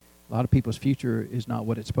A lot of people's future is not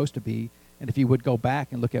what it's supposed to be. And if you would go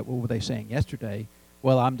back and look at what were they saying yesterday,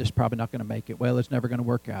 well, I'm just probably not going to make it. Well, it's never going to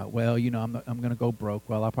work out. Well, I'm going to go broke.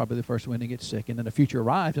 Well, I'll probably be the first one to get sick. And then the future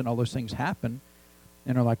arrives and all those things happen.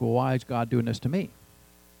 And they're like, well, why is God doing this to me?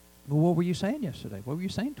 Well, what were you saying yesterday? What were you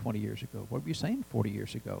saying 20 years ago? What were you saying 40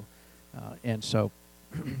 years ago? And so,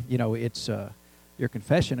 it's your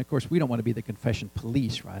confession. Of course, we don't want to be the confession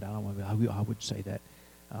police, right? I would say that.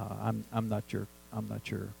 I'm not your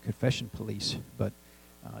confession police. But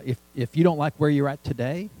if you don't like where you're at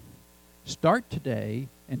today, start today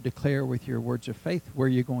and declare with your words of faith where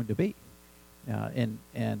you're going to be. I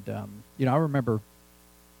remember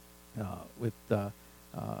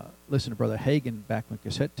listen to Brother Hagin back when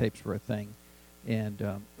cassette tapes were a thing,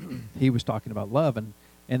 and he was talking about love, and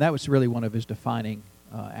that was really one of his defining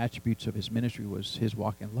attributes of his ministry was his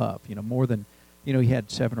walk in love. More than, he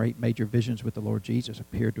had 7 or 8 major visions with the Lord Jesus,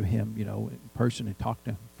 appeared to him, in person and talked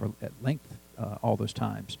to him at length all those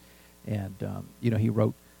times. And, he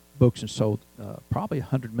wrote books and sold probably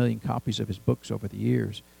 100 million copies of his books over the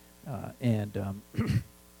years.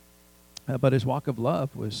 But his walk of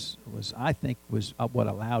love was I think, what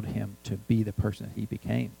allowed him to be the person that he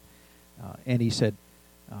became. And he said,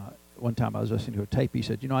 one time I was listening to a tape, he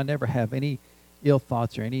said, I never have any ill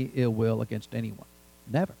thoughts or any ill will against anyone.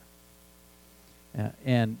 Never.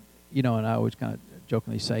 And I always kind of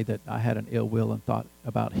jokingly say that I had an ill will and thought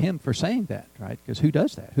about him for saying that, right? Because who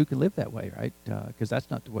does that? Who can live that way, right? Because that's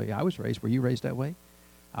not the way I was raised. Were you raised that way?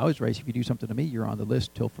 I was raised, if you do something to me, you're on the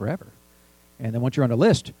list till forever. And then once you're on the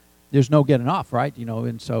list, there's no getting off, right?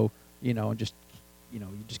 And so, you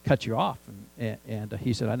just cut you off. And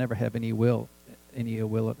he said, I never have any ill will.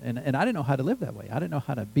 And I didn't know how to live that way. I didn't know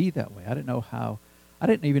how to be that way. I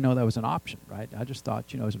didn't even know that was an option, right? I just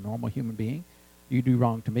thought, as a normal human being, you do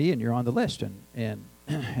wrong to me and you're on the list. And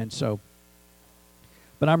so,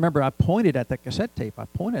 but I remember I pointed at that cassette tape. I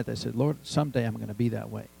said, Lord, someday I'm going to be that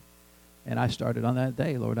way. And I started on that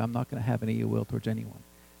day, Lord, I'm not going to have any ill will towards anyone.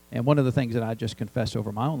 And one of the things that I just confess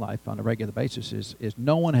over my own life on a regular basis is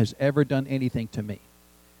no one has ever done anything to me.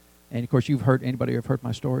 And, of course, anybody have heard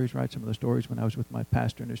my stories, right? Some of the stories when I was with my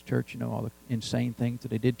pastor in his church, all the insane things that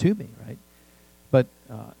they did to me, right? But,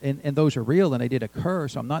 and those are real and they did occur,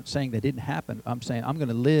 so I'm not saying they didn't happen. I'm saying I'm going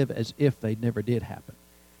to live as if they never did happen.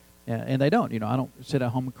 And they don't, I don't sit at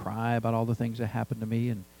home and cry about all the things that happened to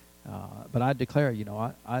me. But I declare,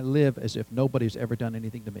 I live as if nobody's ever done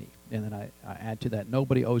anything to me. And then I add to that,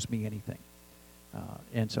 nobody owes me anything.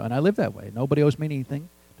 And I live that way. Nobody owes me anything.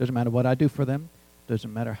 Doesn't matter what I do for them.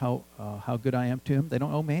 Doesn't matter how good I am to them. They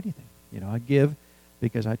don't owe me anything. I give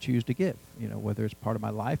because I choose to give, whether it's part of my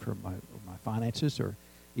life or my finances or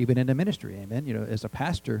even in the ministry. Amen. As a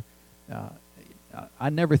pastor, I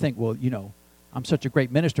never think, well, I'm such a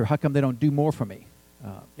great minister. How come they don't do more for me?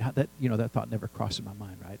 That thought never crosses my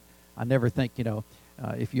mind, right? I never think,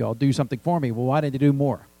 if you all do something for me, well, why didn't you do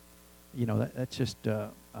more? That's just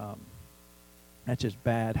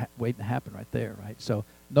bad waiting to happen right there, right? So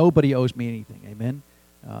nobody owes me anything, amen?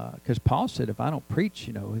 Because Paul said, if I don't preach,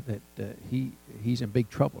 that he's in big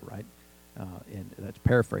trouble, right? And that's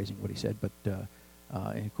paraphrasing what he said, but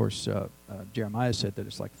and of course Jeremiah said that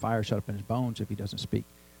it's like fire shut up in his bones if he doesn't speak.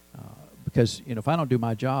 Because, if I don't do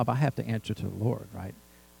my job, I have to answer to the Lord, right?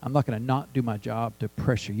 I'm not going to not do my job to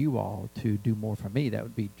pressure you all to do more for me. That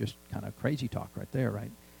would be just kind of crazy talk right there,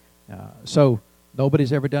 right? So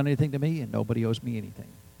nobody's ever done anything to me, and nobody owes me anything.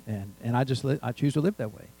 And I choose to live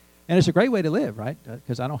that way. And it's a great way to live, right?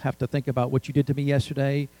 Because I don't have to think about what you did to me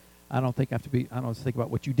yesterday. I don't have to think about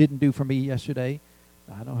what you didn't do for me yesterday.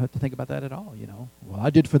 I don't have to think about that at all, Well,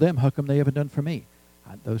 I did for them. How come they haven't done for me?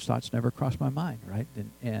 Those thoughts never cross my mind, right?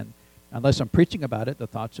 And unless I'm preaching about it, the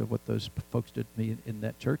thoughts of what those folks did to me in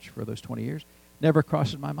that church for those 20 years never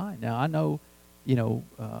crosses my mind. Now, I know,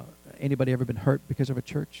 anybody ever been hurt because of a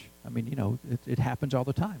church? I mean, it happens all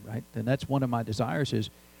the time, right? And that's one of my desires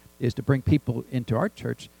is to bring people into our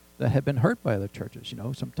church that have been hurt by other churches.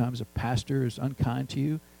 Sometimes a pastor is unkind to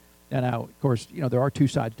you. And now, of course, there are two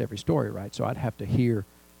sides to every story, right? So I'd have to hear,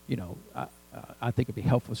 I think it'd be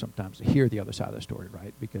helpful sometimes to hear the other side of the story,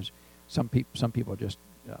 right? Because some people are just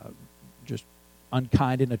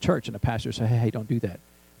unkind in the church, and the pastor say, hey, don't do that.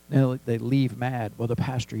 And they leave mad. Well, the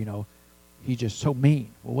pastor, he's just so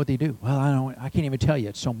mean. Well, what'd he do? Well, I can't even tell you.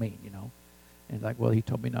 It's so mean, And like, well, he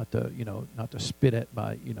told me not to spit at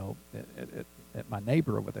my, at my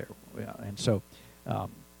neighbor over there. Yeah, and so,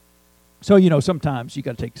 sometimes you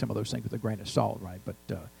got to take some of those things with a grain of salt, right?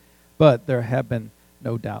 But there have been,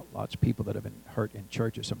 no doubt, lots of people that have been hurt in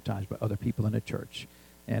churches sometimes by other people in the church,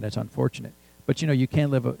 and it's unfortunate. But you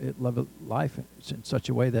can live a life in such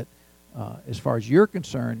a way that as far as you're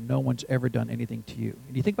concerned, no one's ever done anything to you.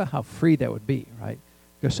 And you think about how free that would be, right?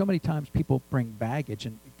 Because so many times people bring baggage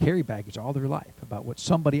and carry baggage all their life about what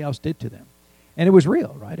somebody else did to them. And it was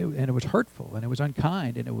real, right? And it was hurtful, and it was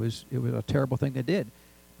unkind, and it was a terrible thing they did.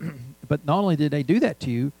 But not only did they do that to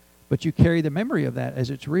you, but you carry the memory of that as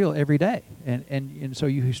it's real every day. And so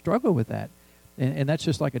you struggle with that. And that's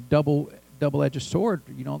just like a double-edged sword.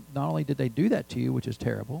 You know, not only did they do that to you, which is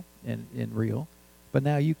terrible and real, but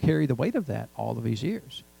now you carry the weight of that all of these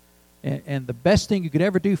years. And the best thing you could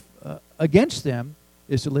ever do against them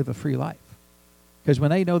is to live a free life. Because when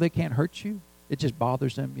they know they can't hurt you, it just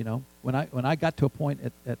bothers them, you know. When I got to a point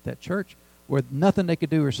at that church where nothing they could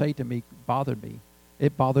do or say to me bothered me,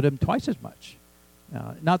 it bothered them twice as much.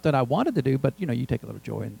 Not that I wanted to do, but, you know, you take a little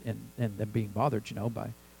joy in them being bothered, you know,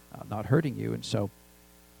 by not hurting you.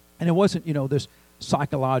 And it wasn't, you know, this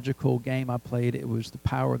psychological game I played. It was the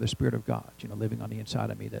power of the Spirit of God, you know, living on the inside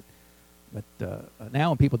of me. But now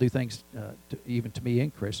when people do things, even to me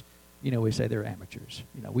and Chris, you know, we say they're amateurs.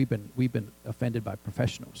 You know, we've been offended by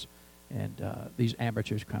professionals. And these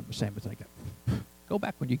amateurs come the same as like, go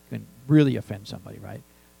back when you can really offend somebody, right?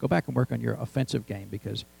 Go back and work on your offensive game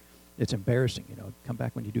because it's embarrassing, you know. Come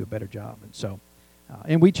back when you do a better job. And so,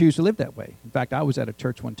 and we choose to live that way. In fact, I was at a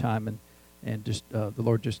church one time, and just the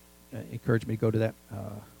Lord just encouraged me to go to that.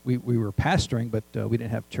 We were pastoring, but we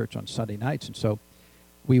didn't have church on Sunday nights, and so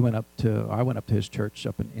I went up to his church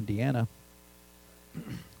up in Indiana,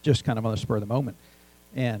 just kind of on the spur of the moment,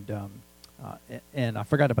 and I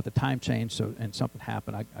forgot about the time change, and something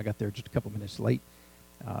happened. I got there just a couple minutes late.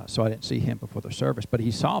 So I didn't see him before the service, but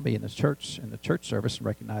he saw me in the church service and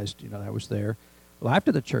recognized, you know, that I was there. Well,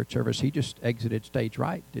 after the church service, he just exited stage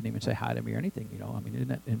right. Didn't even say hi to me or anything, you know. I mean, isn't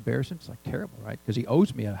that embarrassing? It's like terrible, right? Because he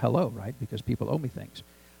owes me a hello, right? Because people owe me things.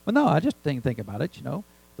 Well, no, I just didn't think about it, you know.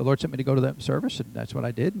 The Lord sent me to go to that service, and that's what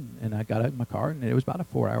I did. And I got out in my car, and it was about a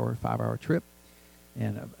 5-hour trip.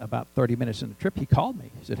 And about 30 minutes in the trip, he called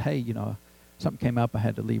me. He said, hey, you know, something came up. I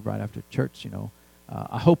had to leave right after church, you know.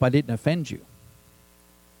 I hope I didn't offend you.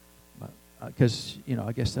 Because, you know,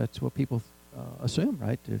 I guess that's what people assume,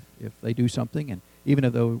 right? If they do something, and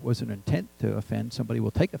even though it was an intent to offend, somebody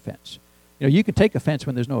will take offense. You know, you can take offense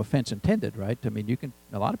when there's no offense intended, right? I mean,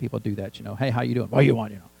 a lot of people do that, you know. Hey, how you doing? What do you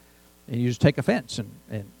want, you know? And you just take offense.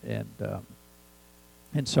 And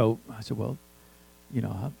so I said, well, you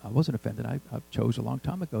know, I wasn't offended. I chose a long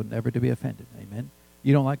time ago never to be offended. Amen.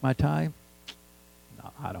 You don't like my tie?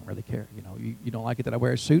 No, I don't really care. You know, you don't like it that I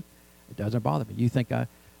wear a suit? It doesn't bother me. You think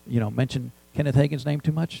mention Kenneth Hagin's name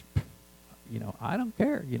too much? You know, I don't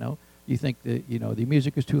care. You know, you think that, you know, the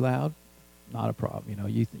music is too loud? Not a problem. You know,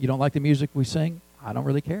 you don't like the music we sing? I don't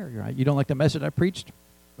really care. Right? You don't like the message I preached?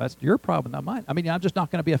 That's your problem, not mine. I mean, I'm just not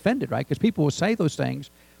going to be offended, right? Because people will say those things.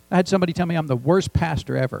 I had somebody tell me I'm the worst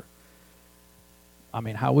pastor ever. I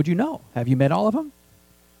mean, how would you know? Have you met all of them?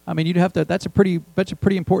 I mean, you'd have to. That's a pretty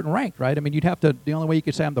important rank, right? I mean, you'd have to. The only way you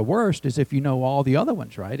could say I'm the worst is if you know all the other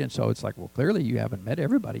ones, right? And so it's like, well, clearly you haven't met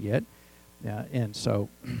everybody yet. Yeah, and so,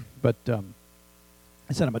 but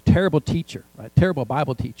I said I'm a terrible teacher, right? Terrible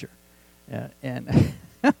Bible teacher, and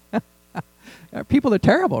people are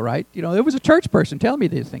terrible, right? You know, there was a church person telling me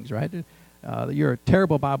these things, right? You're a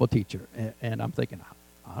terrible Bible teacher, and I'm thinking,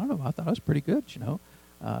 I don't know. I thought I was pretty good, you know.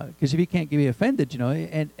 Because if you can't get offended, you know,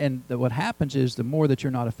 and what happens is the more that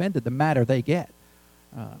you're not offended, the madder they get.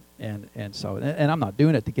 And I'm not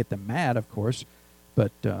doing it to get them mad, of course,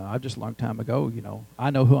 but I just a long time ago, you know,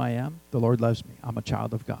 I know who I am. The Lord loves me. I'm a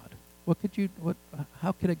child of God.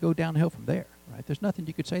 How could it go downhill from there, right? There's nothing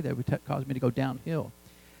you could say that would cause me to go downhill.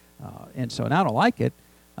 And I don't like it.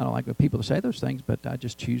 I don't like when people say those things, but I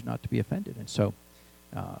just choose not to be offended. And so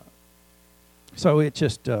it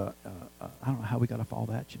just, I don't know how we got off all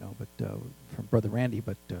that, you know, but from Brother Randy,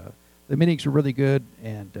 but the meetings were really good,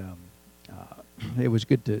 and it was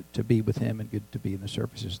good to be with him and good to be in the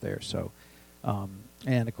services there. So,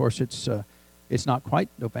 and of course it's not quite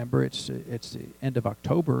November, it's the end of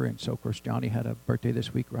October, and so of course Johnny had a birthday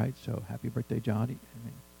this week, right? So happy birthday, Johnny. I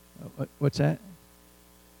mean, what's that?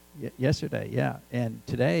 Yesterday, yeah. And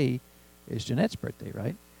today is Jeanette's birthday,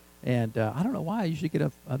 right? And I don't know why I usually get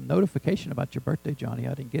a notification about your birthday, Johnny.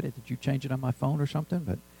 I didn't get it. Did you change it on my phone or something?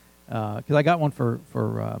 But because I got one for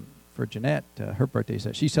Jeanette, her birthday.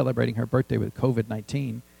 She's celebrating her birthday with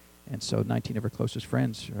COVID-19, and so 19 of her closest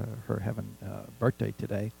friends are having a birthday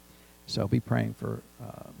today. So be praying for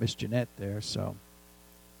Miss Jeanette there. So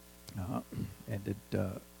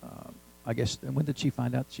I guess, and when did she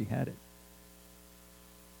find out she had it?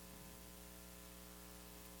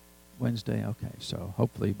 Wednesday, okay. So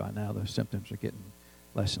hopefully by now the symptoms are getting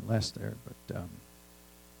less and less there. But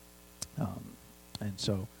and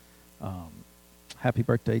so Happy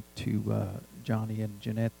birthday to Johnny and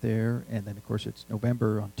Jeanette there. And then, of course, it's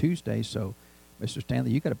November on Tuesday, so Mr.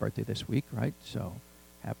 Stanley, you got a birthday this week, right? So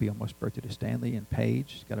happy almost birthday to Stanley. And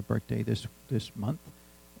Paige got a birthday this month.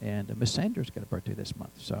 And Miss Sanders got a birthday this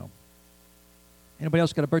month. So anybody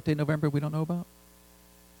else got a birthday in November we don't know about?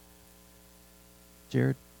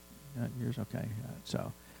 Jared? Yours? Okay.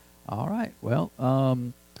 So, all right. Well, I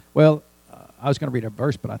was going to read a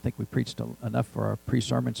verse, but I think we preached enough for our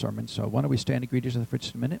pre-sermon sermon. So why don't we stand and greet each other for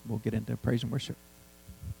just a minute? We'll get into praise and worship.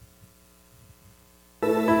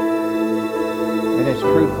 And it's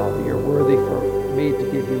true, Father, you're worthy for me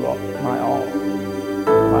to give you my all.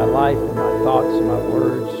 My life and my thoughts and my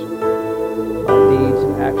words, my deeds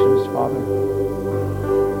and actions, Father.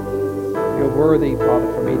 You're worthy,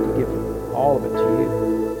 Father, for me to give all of it to you.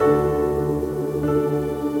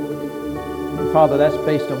 And Father, that's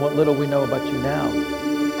based on what little we know about you now.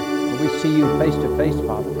 When we see you face to face,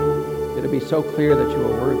 Father, it'll be so clear that you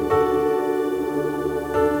are worthy.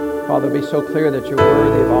 Father, it'll be so clear that you're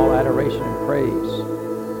worthy of all adoration and praise,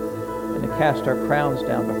 and to cast our crowns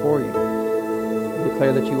down before you.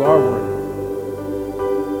 Declare that you are worthy.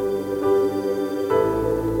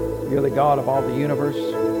 You're the God of all the universe.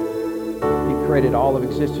 You created all of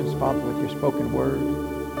existence, Father, with your spoken word.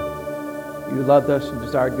 You loved us and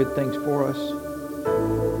desired good things for us.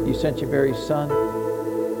 You sent your very Son.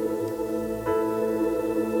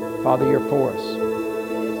 Father, you're for us.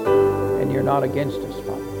 And you're not against us,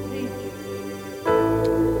 Father.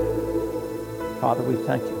 Father, we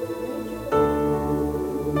thank you.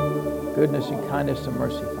 Goodness and kindness and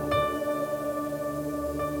mercy, Father.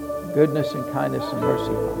 Goodness and kindness and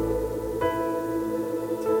mercy, Father.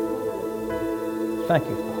 Thank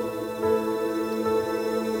you, Father.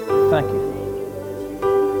 Thank you, Father.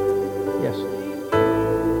 Yes, Lord.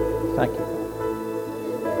 Thank you, Father.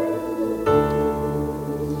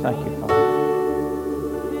 Thank you, Father.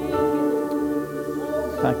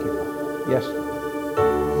 Thank you, Father. Yes, Lord.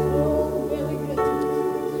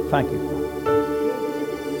 Thank you, Father.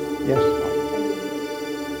 Yes, Father.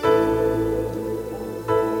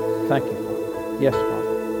 Thank you, Father. Yes, Father.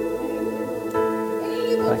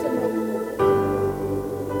 Thank you, Father.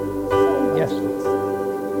 Yes, Lord.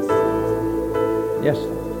 Yes,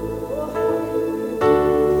 Lord.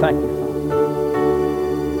 Thank you,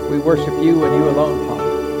 Father. We worship you and you alone, Father.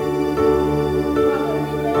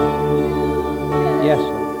 Yes,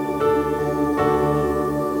 Lord.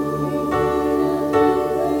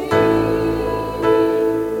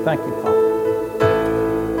 Thank you, Father.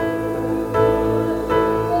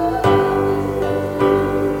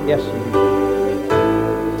 Yes, you do.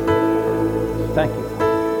 Thank you, Father.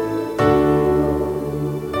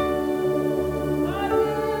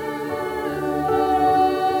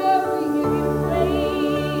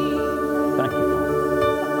 Thank you, Father.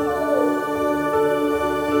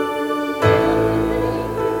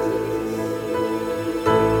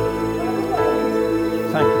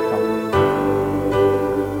 Thank you, Father.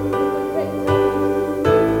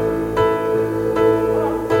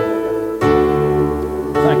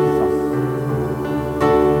 Thank you, Father.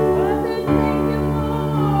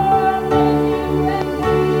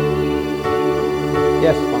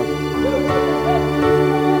 Yes, Father.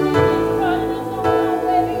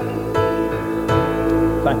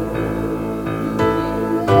 Thank you.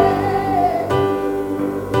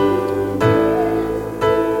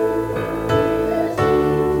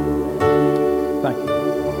 Thank you.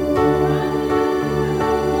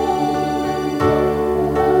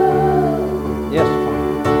 Yes, Father.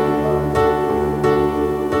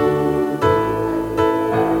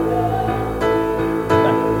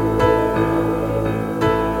 Thank you.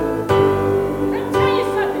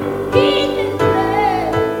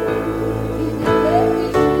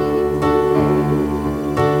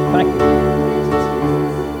 Thank you.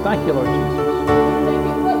 Thank you, Lord Jesus.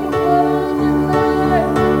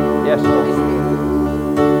 Yes, Lord.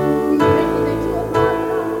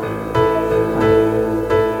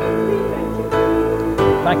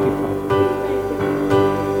 Thank you, Father.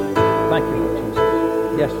 Thank you, Lord Jesus.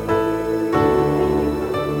 Yes, Lord.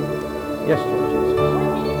 Yes, Lord Jesus.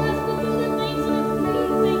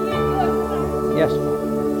 Yes, Father.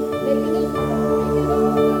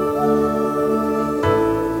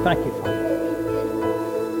 Thank you, Father.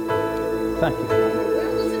 Thank you, Father.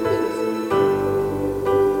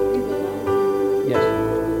 Yes,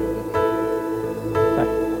 Lord.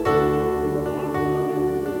 Thank you.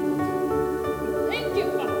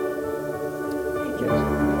 Yes,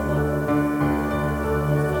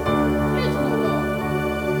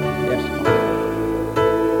 Lord. Yes, Father.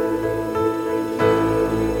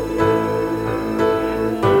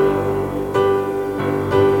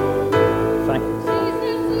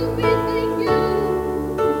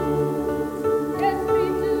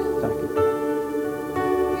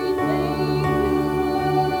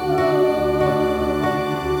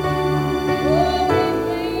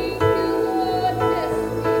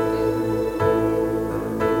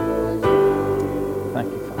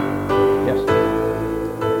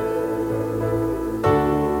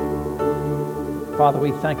 Father,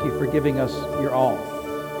 we thank you for giving us your all,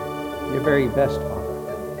 your very best,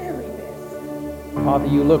 Father. Father,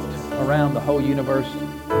 you looked around the whole universe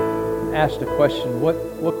and asked a question,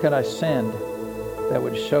 what could I send that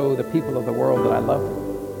would show the people of the world that I love them?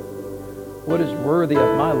 What is worthy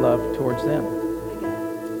of my love towards them?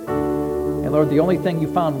 And Lord, the only thing you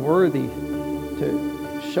found worthy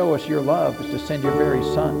to show us your love is to send your very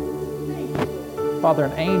Son. Father,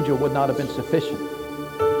 an angel would not have been sufficient.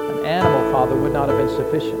 An animal, Father, would not have been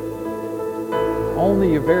sufficient.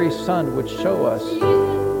 Only your very Son would show us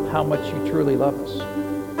how much you truly love us.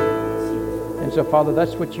 And so, Father,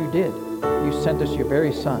 that's what you did. You sent us your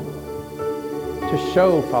very Son to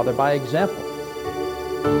show, Father, by example.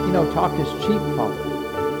 You know, talk is cheap,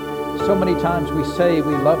 Father. So many times we say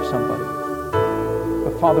we love somebody,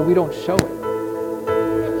 but Father, we don't show it.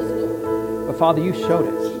 But Father, you showed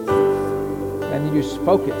it. And you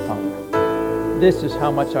spoke it, Father. This is how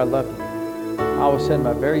much I love you. I will send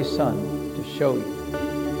my very Son to show you.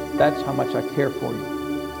 That's how much I care for you.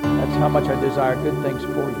 That's how much I desire good things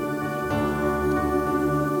for you.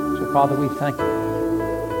 So, Father, we thank you.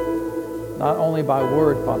 Not only by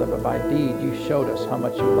word, Father, but by deed, you showed us how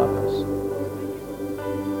much you love us.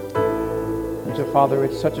 And so, Father,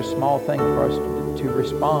 it's such a small thing for us to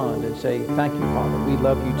respond and say, thank you, Father. We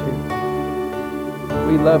love you too.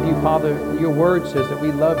 We love you, Father. Your word says that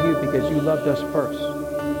we love you because you loved us first.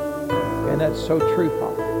 And that's so true,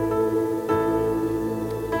 Father.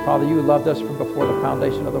 Father, you loved us from before the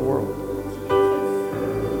foundation of the world.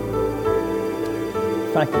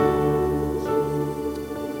 Thank you.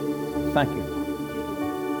 Thank you.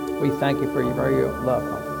 We thank you for your very own love,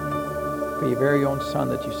 Father. For your very own Son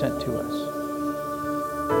that you sent to us.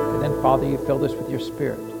 And then, Father, you filled us with your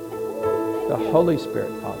Spirit. The Holy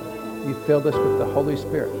Spirit, Father. You filled us with the Holy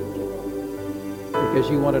Spirit because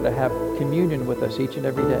you wanted to have communion with us each and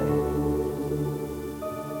every day.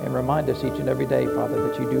 And remind us each and every day, Father,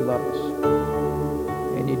 that you do love us.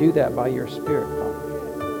 And you do that by your Spirit,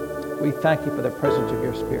 Father. We thank you for the presence of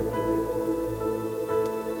your Spirit.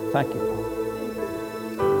 Thank you, Father.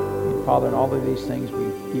 And Father, in all of these things, we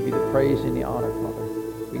give you the praise and the honor, Father.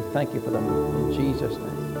 We thank you for them in Jesus'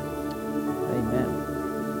 name. Amen.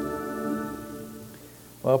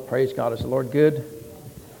 Well, praise God. Is the Lord good?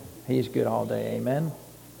 He's good all day. Amen.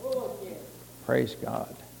 Praise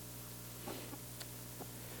God.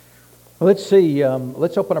 Well, let's see.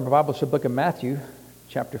 Let's open up our Bibles to the book of Matthew,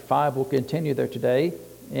 chapter 5. We'll continue there today.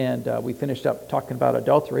 And we finished up talking about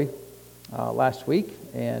adultery last week.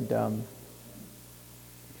 And we're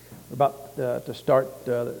about to start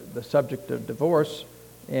the subject of divorce.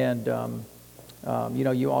 And, you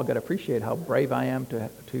know, you all got to appreciate how brave I am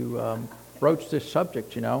to broach this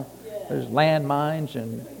subject, you know. There's landmines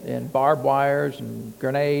and barbed wires and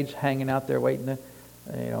grenades hanging out there waiting to,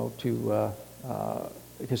 you know,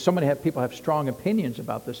 because so many people have strong opinions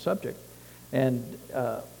about this subject. And,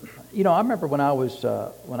 you know, I remember when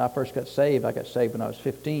I first got saved, I got saved when I was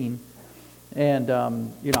 15. And,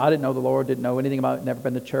 you know, I didn't know the Lord, didn't know anything about it, never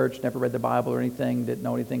been to church, never read the Bible or anything, didn't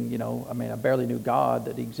know anything, you know. I mean, I barely knew God,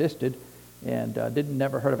 that he existed. And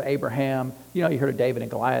never heard of Abraham. You know, you heard of David and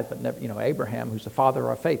Goliath, but never, you know, Abraham, who's the father of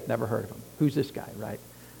our faith, never heard of him. Who's this guy, right?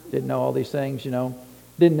 Didn't know all these things, you know.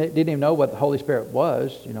 Didn't even know what the Holy Spirit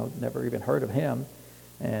was, you know, never even heard of him.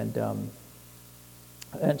 And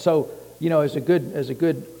so, you know, as a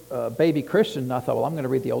good baby Christian, I thought, well, I'm going to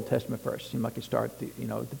read the Old Testament first. Seemed like you start, at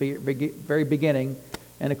the very beginning.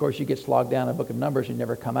 And of course, you get slogged down in the book of Numbers and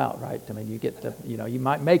never come out, right? I mean, you get to, you know, you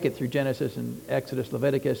might make it through Genesis and Exodus,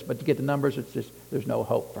 Leviticus, but to get to Numbers, it's just, there's no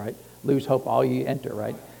hope, right? Lose hope, all you enter,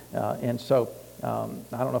 right? And so, I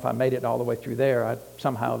don't know if I made it all the way through there. I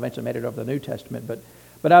somehow eventually made it over the New Testament.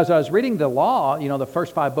 But as I was reading the law, you know, the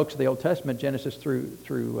first 5 books of the Old Testament, Genesis through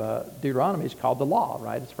Deuteronomy, is called the law,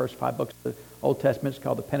 right? It's the first 5 books of the Old Testament. It's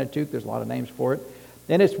called the Pentateuch. There's a lot of names for it.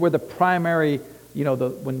 And it's where the primary, you know,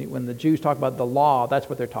 when the Jews talk about the law, that's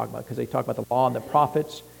what they're talking about, because they talk about the law and the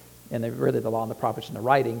prophets, and they're really the law and the prophets and the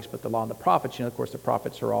writings, but the law and the prophets, you know, of course, the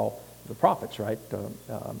prophets are all the prophets, right?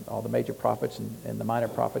 All the major prophets and the minor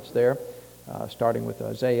prophets there, starting with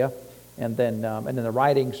Isaiah, and then the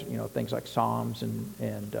writings, you know, things like Psalms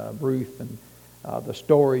and Ruth and the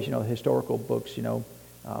stories, you know, the historical books, you know,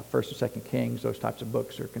 First and Second Kings, those types of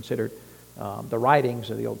books are considered the writings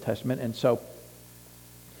of the Old Testament, and so.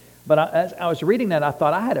 But as I was reading that, I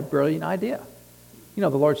thought I had a brilliant idea. You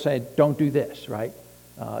know, the Lord said, don't do this, right?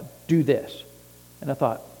 Do this. And I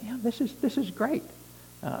thought, yeah, this is great.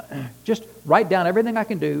 Just write down everything I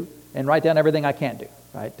can do and write down everything I can't do,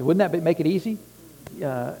 right? Wouldn't that make it easy?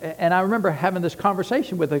 and I remember having this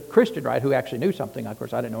conversation with a Christian, right, who actually knew something. Of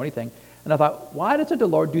course, I didn't know anything. And I thought, why doesn't the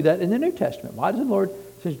Lord do that in the New Testament? Why doesn't the Lord,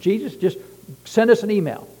 since Jesus, just send us an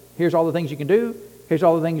email? Here's all the things you can do. Here's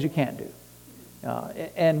all the things you can't do.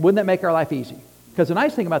 And wouldn't that make our life easy? Because the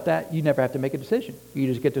nice thing about that, you never have to make a decision. You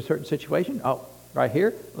just get to a certain situation. Oh, right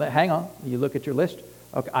here, hang on. You look at your list.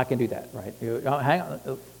 Okay, I can do that, right? Hang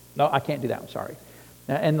on. No, I can't do that. I'm sorry.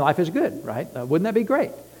 And life is good, right? Wouldn't that be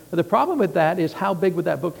great? But the problem with that is, how big would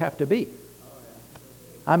that book have to be?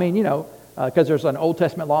 I mean, because there's an Old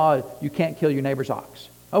Testament law, you can't kill your neighbor's ox.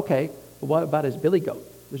 Okay, but what about his billy goat?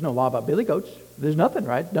 There's no law about billy goats. There's nothing,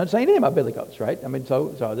 right? Doesn't say anything about billy goats, right? I mean, so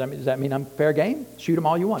does that mean I'm fair game? Shoot them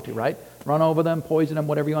all you want to, right? Run over them, poison them,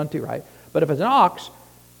 whatever you want to, right? But if it's an ox,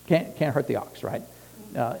 can't hurt the ox, right?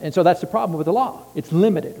 And so that's the problem with the law. It's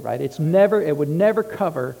limited, right? It would never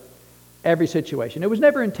cover every situation. It was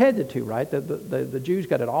never intended to, right? The Jews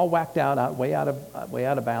got it all whacked out, way out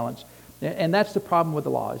of balance. And that's the problem with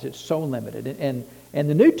the law, is it's so limited. And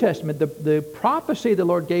the New Testament, the prophecy the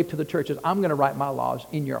Lord gave to the church is, I'm going to write my laws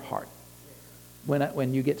in your heart.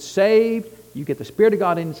 When you get saved, you get the Spirit of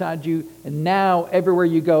God inside you, and now everywhere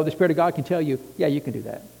you go, the Spirit of God can tell you, yeah, you can do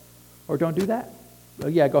that. Or don't do that. Well,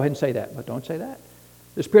 yeah, go ahead and say that, but don't say that.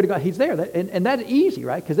 The Spirit of God, He's there. And that's easy,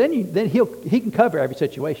 right? Because then He can cover every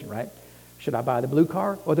situation, right? Should I buy the blue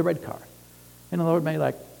car or the red car? And the Lord may be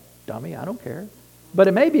like, dummy, I don't care. But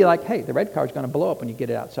it may be like, hey, the red car is going to blow up when you get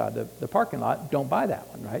it outside the parking lot. Don't buy that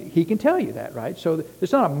one, right? He can tell you that, right? So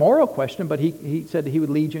it's not a moral question, but he said that He would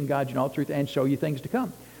lead you and guide you in all truth and show you things to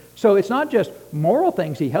come. So it's not just moral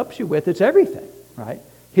things He helps you with, it's everything, right?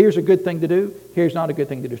 Here's a good thing to do. Here's not a good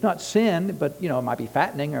thing to do. It's not sin, but, it might be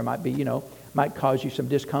fattening, or it might be, might cause you some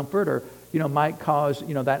discomfort, or, might cause,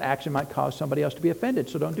 that action might cause somebody else to be offended.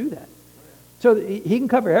 So don't do that. So He can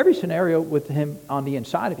cover every scenario with Him on the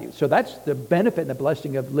inside of you. So that's the benefit and the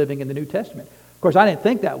blessing of living in the New Testament. Of course, I didn't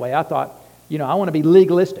think that way. I thought, I want to be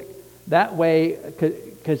legalistic. That way,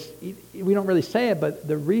 because we don't really say it, but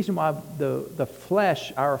the reason why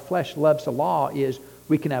our flesh loves the law is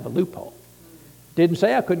we can have a loophole. Didn't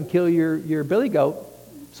say I couldn't kill your billy goat,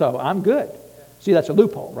 so I'm good. See, that's a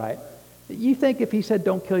loophole, right? You think if He said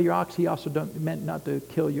don't kill your ox, He also meant not to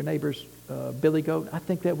kill your neighbor's billy goat? I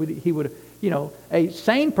think that He would, a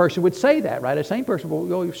sane person would say that, right? A sane person will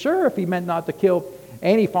go, sure, if He meant not to kill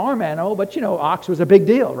any farm animal, but ox was a big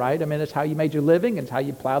deal, right? I mean, it's how you made your living, it's how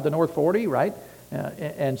you plowed the North 40, right?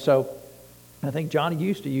 And so I think Johnny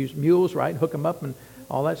used to use mules, right? Hook them up and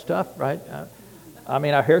all that stuff, right? I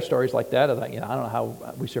mean, I hear stories like that. I don't know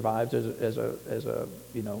how we survived as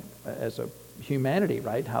a humanity,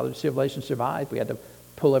 right? How the civilization survived. We had to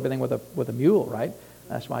pull everything with a mule, right?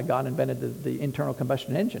 That's why God invented the internal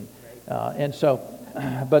combustion engine. And so,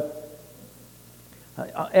 but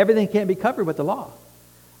everything can't be covered with the law.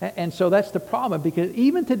 And so that's the problem, because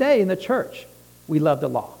even today in the church, we love the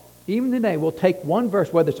law. Even today, we'll take one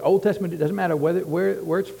verse, whether it's Old Testament, it doesn't matter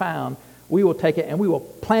where it's found, we will take it and we will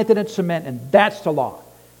plant it in cement, and that's the law.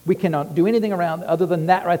 We cannot do anything around other than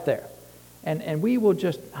that right there. And we will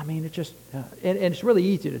just, and it's really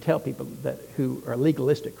easy to tell people that who are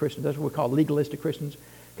legalistic Christians, that's what we call legalistic Christians,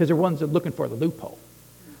 because they're ones that are looking for the loophole.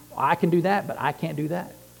 I can do that, but I can't do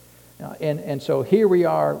that. And so here we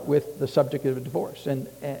are with the subject of divorce. And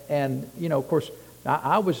of course,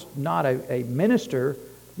 I was not a minister.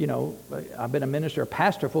 I've been a minister, a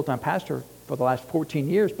pastor, full-time pastor for the last 14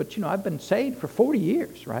 years, but I've been saved for 40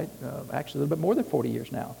 years, right? Actually, a little bit more than 40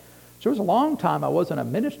 years now. So it was a long time I wasn't a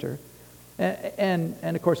minister. And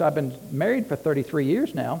of course, I've been married for 33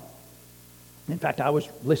 years now. In fact, I was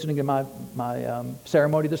listening to my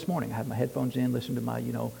ceremony this morning. I had my headphones in, listening to my,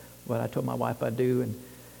 what I told my wife I'd do,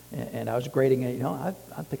 and I was grading it. I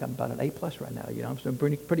think I'm about an A+ right now. I'm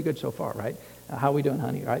doing pretty good so far, right? How are we doing,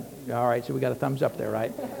 honey? Right? All right. So we got a thumbs up there,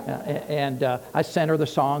 right? And I sent her the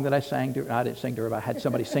song that I sang to her. I didn't sing to her, but I had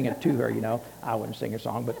somebody sing it to her. I wouldn't sing her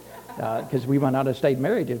song, but because we might not have stayed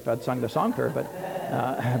married if I'd sung the song to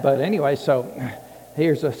her. But anyway, so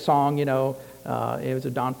here's a song. It was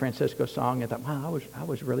a Don Francisco song. I thought, wow, I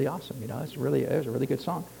was really awesome. It was a really good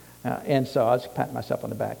song. And so I was patting myself on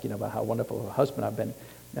the back, about how wonderful a husband I've been.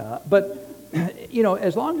 But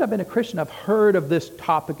as long as I've been a Christian, I've heard of this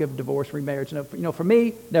topic of divorce, remarriage. And, for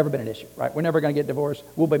me, never been an issue, right? We're never going to get divorced.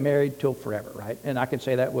 We'll be married till forever, right? And I can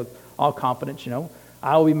say that with all confidence,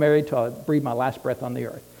 I will be married till I breathe my last breath on the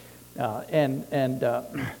earth.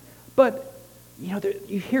 But,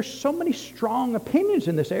 you hear so many strong opinions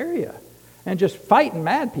in this area, and just fighting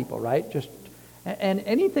mad people, right? And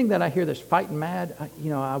anything that I hear that's fighting mad,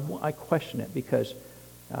 I question it, because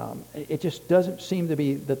It just doesn't seem to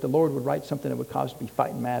be that the Lord would write something that would cause us to be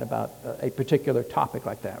fighting mad about a particular topic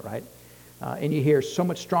like that, right? And you hear so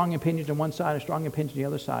much strong opinions on one side and strong opinions on the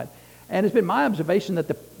other side. And it's been my observation that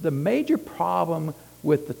the major problem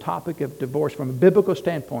with the topic of divorce from a biblical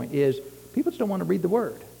standpoint is people just don't want to read the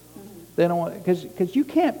Word. They don't want, because you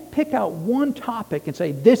can't pick out one topic and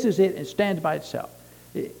say this is it and it stands by itself.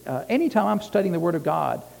 Anytime I'm studying the Word of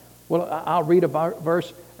God, well, I'll read a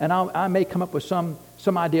verse and I may come up with some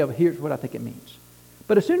idea of here's what I think it means.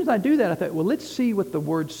 But as soon as I do that, I thought, well, let's see what the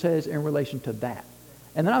Word says in relation to that.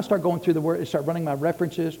 And then I'll start going through the Word and start running my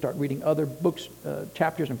references, start reading other books,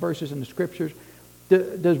 chapters and verses in the Scriptures.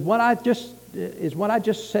 Is what I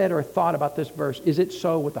just said or thought about this verse, is it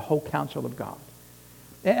so with the whole counsel of God?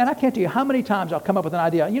 And I can't tell you how many times I'll come up with an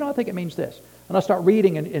idea, I think it means this. And I'll start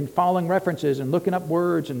reading and following references and looking up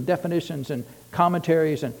words and definitions and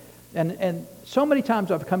commentaries. And so many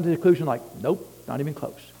times I've come to the conclusion like, nope, not even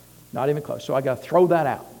close. Not even close. So I got to throw that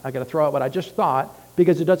out. I got to throw out what I just thought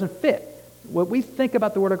because it doesn't fit. What we think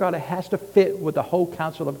about the Word of God, it has to fit with the whole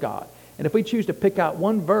counsel of God. And if we choose to pick out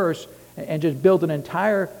one verse and just build an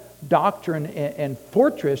entire doctrine and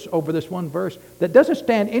fortress over this one verse that doesn't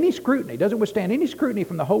stand any scrutiny, doesn't withstand any scrutiny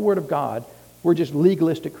from the whole Word of God, we're just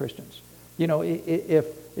legalistic Christians.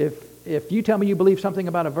 If you tell me you believe something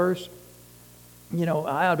about a verse, I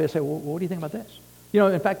ought to be able to say, well, what do you think about this?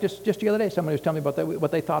 In fact, just the other day, somebody was telling me about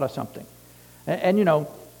what they thought of something. And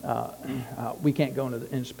we can't go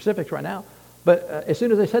into specifics right now, but as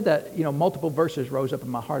soon as they said that, multiple verses rose up in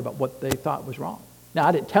my heart about what they thought was wrong. Now,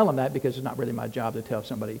 I didn't tell them that because it's not really my job to tell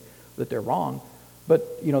somebody that they're wrong,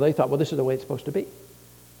 but, they thought, well, this is the way it's supposed to be.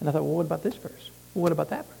 And I thought, well, what about this verse? Well, what about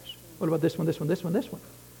that verse? What about this one, this one, this one, this one?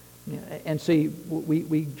 And see,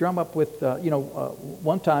 we drum up with,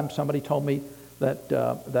 one time somebody told me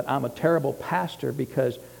that I'm a terrible pastor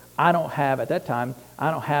because I don't have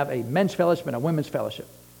a men's fellowship and a women's fellowship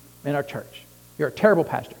in our church. You're a terrible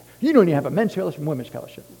pastor. You don't even have a men's fellowship and women's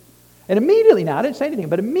fellowship. And immediately, now I didn't say anything,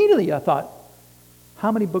 but immediately I thought,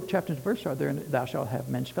 how many book, chapters, and verses are there in Thou shalt have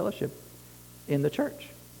men's fellowship in the church?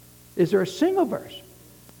 Is there a single verse?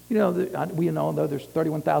 We know there's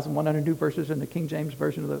 31,102 verses in the King James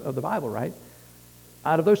Version of the Bible, right?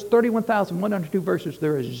 Out of those 31,102 verses,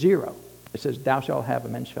 there is 0. It says, Thou shalt have a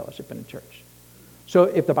men's fellowship in the church. So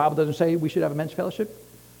if the Bible doesn't say we should have a men's fellowship,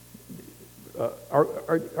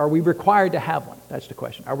 are we required to have one? That's the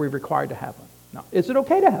question. Are we required to have one? No. Is it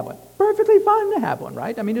okay to have one? Perfectly fine to have one,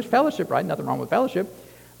 right? I mean, there's fellowship, right? Nothing wrong with fellowship.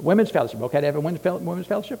 Women's fellowship. Okay to have a women's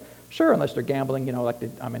fellowship? Sure, unless they're gambling,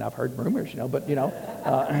 I've heard rumors, but,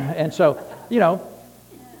 and so,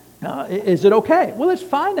 is it okay? Well, it's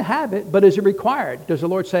fine to have it, but is it required? Does the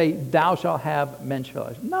Lord say, Thou shalt have men's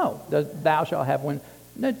fellowship? No. Thou shalt have one.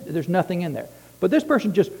 There's nothing in there. But this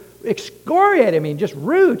person just excoriated me, just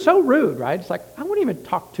rude, so rude, right? It's like, I wouldn't even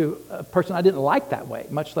talk to a person I didn't like that way,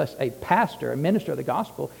 much less a pastor, a minister of the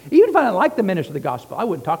gospel. Even if I didn't like the minister of the gospel, I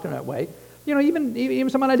wouldn't talk to him that way. Even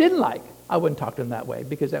someone I didn't like, I wouldn't talk to them that way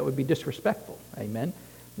because that would be disrespectful. Amen?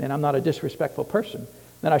 And I'm not a disrespectful person.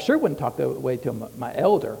 And I sure wouldn't talk that way to my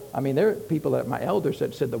elder. I mean, there are people that my elders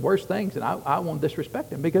that said the worst things, and I won't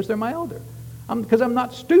disrespect them because they're my elder. Because I'm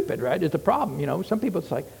not stupid, right? It's a problem. Some people,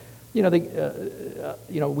 it's like,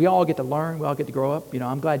 we all get to learn, we all get to grow up.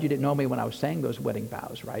 I'm glad you didn't know me when I was saying those wedding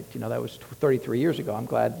vows, right? That was 33 years ago. I'm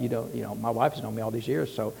glad my wife has known me all these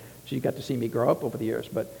years, so she got to see me grow up over the years.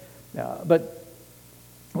 But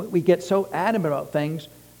we get so adamant about things,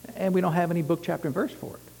 and we don't have any book, chapter, and verse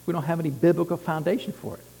for it. We don't have any biblical foundation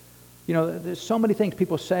for it. There's so many things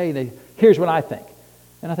people say, here's what I think.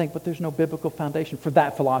 And I think, but there's no biblical foundation for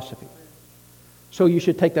that philosophy. So you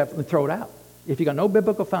should take that and throw it out. If you got no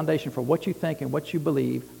biblical foundation for what you think and what you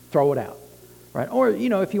believe, throw it out. Right? Or,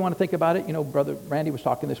 if you want to think about it, Brother Randy was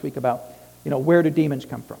talking this week about, where do demons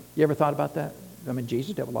come from? You ever thought about that? I mean,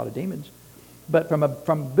 Jesus dealt with a lot of demons. But from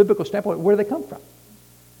a biblical standpoint, where do they come from?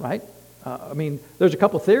 Right? There's a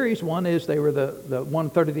couple theories. One is they were the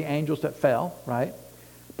 1/3 of the angels that fell, right?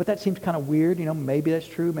 But that seems kind of weird. Maybe that's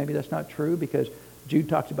true, maybe that's not true, because Jude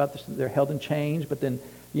talks about this, they're held in chains, but then,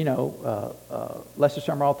 Lester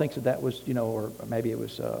Summerall thinks that was, or maybe it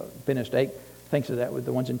was Finis Dake, thinks that was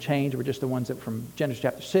the ones in chains were just the ones that from Genesis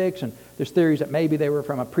chapter 6, and there's theories that maybe they were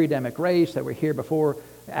from a pre-Adamic race that were here before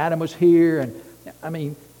Adam was here, and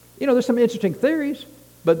there's some interesting theories.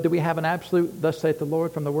 But do we have an absolute, thus saith the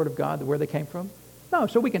Lord, from the Word of God, where they came from? No,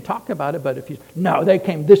 so we can talk about it, but no, they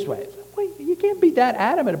came this way. Wait, you can't be that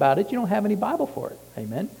adamant about it. You don't have any Bible for it.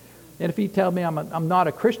 Amen? And if you tell me I'm not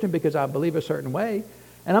a Christian because I believe a certain way,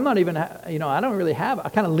 And I'm not even, I don't really I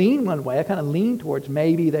kind of lean one way. I kind of lean towards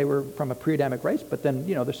maybe they were from a pre-Adamic race, but then,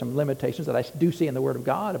 there's some limitations that I do see in the Word of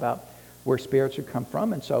God about where spirits would come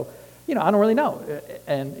from. And so, I don't really know.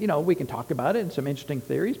 And, we can talk about it and some interesting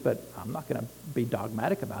theories, but I'm not going to be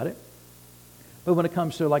dogmatic about it. But when it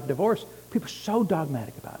comes to like divorce, people are so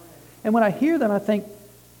dogmatic about it. And when I hear them, I think,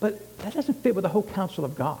 but that doesn't fit with the whole counsel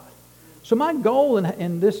of God. So my goal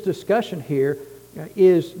in this discussion here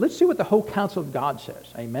is let's see what the whole counsel of God says.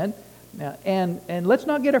 Amen. And let's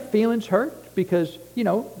not get our feelings hurt because,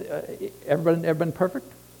 everybody ever been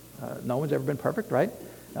perfect? No one's ever been perfect, right?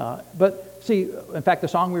 But see, in fact, the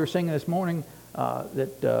song we were singing this morning,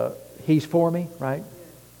 that He's for me, right?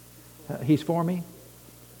 He's for me,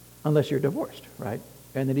 unless you're divorced, right?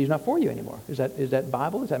 And then He's not for you anymore. Is that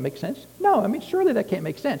Bible? Does that make sense? No, I mean, surely that can't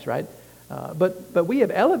make sense, right? But we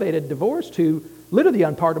have elevated divorce to literally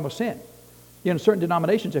unpardonable sin. In certain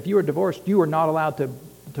denominations, if you were divorced, you were not allowed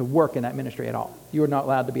to work in that ministry at all. You were not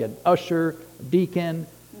allowed to be an usher, deacon.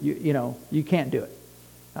 You can't do it.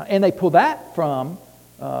 And they pull that from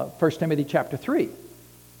 1 Timothy chapter 3.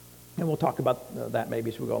 And we'll talk about that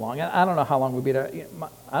maybe as we go along. I don't know how long we'll be there.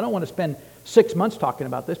 I don't want to spend 6 months talking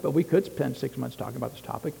about this, but we could spend 6 months talking about this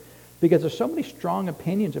topic because there's so many strong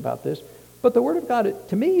opinions about this. But the Word of God,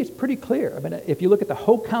 to me, is pretty clear. I mean, if you look at the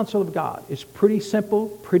whole counsel of God, it's pretty simple,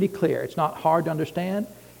 pretty clear. It's not hard to understand.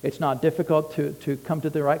 It's not difficult to come to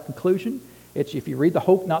the right conclusion. It's if you read the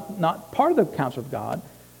whole, not part of the counsel of God,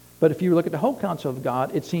 but if you look at the whole counsel of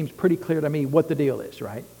God, it seems pretty clear to me what the deal is,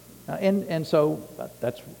 right? And so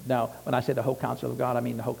that's, now, when I say the whole counsel of God, I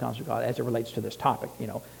mean the whole counsel of God as it relates to this topic.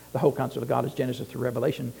 The whole counsel of God is Genesis through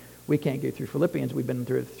Revelation. We can't get through Philippians. We've been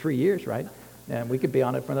through it 3 years, right? And we could be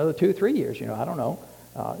on it for another 2-3 years, I don't know.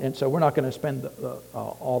 And so we're not going to spend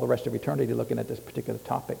all the rest of eternity looking at this particular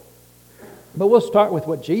topic. But we'll start with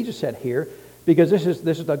what Jesus said here, because this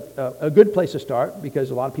is a good place to start,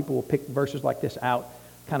 because a lot of people will pick verses like this out,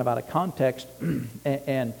 kind of out of context,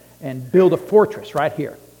 and build a fortress right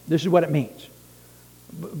here. This is what it means.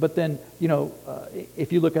 But then,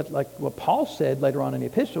 if you look at like what Paul said later on in the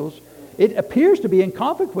epistles, it appears to be in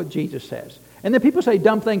conflict with what Jesus says. And then people say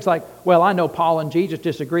dumb things like, well, I know Paul and Jesus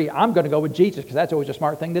disagree. I'm going to go with Jesus because that's always a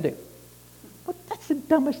smart thing to do. But that's the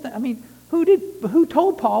dumbest thing. I mean, who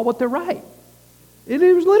told Paul what to write? It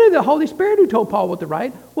was literally the Holy Spirit who told Paul what to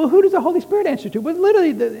write. Well, who does the Holy Spirit answer to? Well,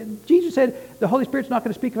 literally, Jesus said the Holy Spirit's not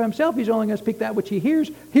going to speak of himself. He's only going to speak that which he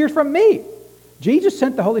hears from me. Jesus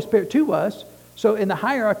sent the Holy Spirit to us. So in the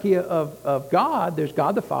hierarchy of God, there's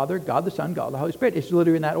God the Father, God the Son, God the Holy Spirit. It's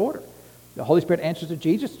literally in that order. The Holy Spirit answers to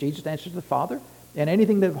Jesus. Jesus answers to the Father. And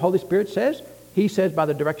anything that the Holy Spirit says, he says by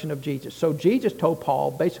the direction of Jesus. So Jesus told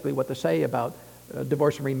Paul basically what to say about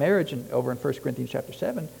divorce and remarriage over in 1 Corinthians chapter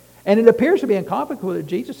 7. And it appears to be in conflict with what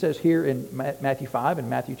Jesus says here in Matthew 5 and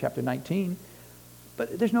Matthew chapter 19.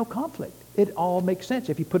 But there's no conflict. It all makes sense.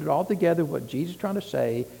 If you put it all together, what Jesus is trying to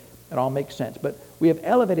say, it all makes sense. But we have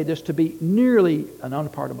elevated this to be nearly an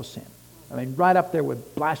unpardonable sin. I mean, right up there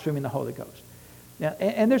with blaspheming the Holy Ghost. Now,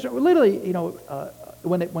 and there's literally,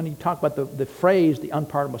 when you talk about the phrase, the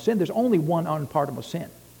unpardonable sin, there's only one unpardonable sin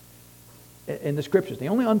in the Scriptures. The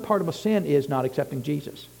only unpardonable sin is not accepting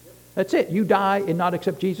Jesus. That's it. You die and not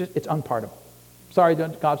accept Jesus, it's unpardonable. Sorry,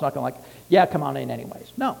 God's not going to come on in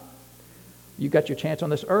anyways. No. You got your chance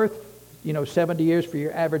on this earth, 70 years for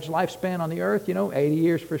your average lifespan on the earth, 80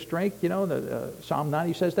 years for strength, Psalm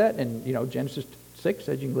 90 says that, and, Genesis 6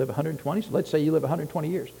 says you can live 120, so let's say you live 120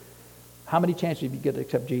 years. How many chances do you get to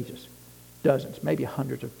accept Jesus? Dozens, maybe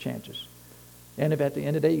hundreds of chances. And if at the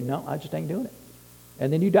end of the day, no, I just ain't doing it.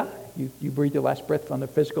 And then you die. You breathe your last breath on the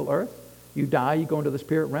physical earth. You die, you go into the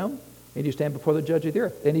spirit realm, and you stand before the judge of the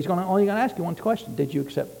earth. And he's only going to ask you one question. Did you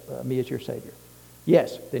accept me as your Savior?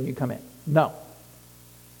 Yes. Then you come in. No.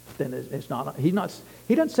 Then it's not. He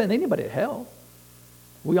doesn't send anybody to hell.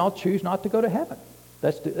 We all choose not to go to heaven.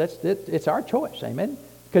 That's it. It's our choice. Amen.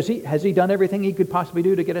 Because has he done everything he could possibly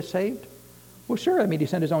do to get us saved? Well, sure. I mean, he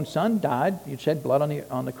sent his own son, died, he shed blood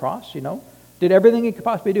on the cross, did everything he could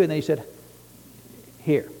possibly do. And then he said,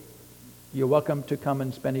 here, you're welcome to come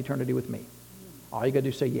and spend eternity with me. All you got to do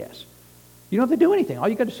is say yes. You don't have to do anything. All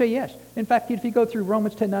you got to say yes. In fact, if you go through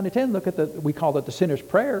Romans 10:9-10, look at we call it the sinner's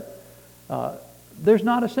prayer. There's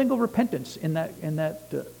not a single repentance in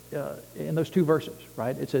those two verses,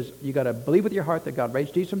 right? It says you got to believe with your heart that God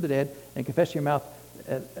raised Jesus from the dead and confess in your mouth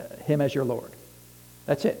him as your Lord.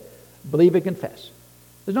 That's it. Believe and confess.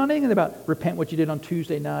 There's not anything about repent what you did on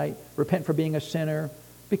Tuesday night, repent for being a sinner,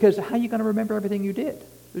 because how are you going to remember everything you did?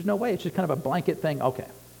 There's no way. It's just kind of a blanket thing. Okay.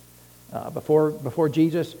 Before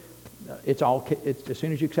Jesus, it's as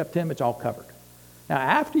soon as you accept him, it's all covered. Now,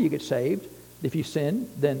 after you get saved, If you sin,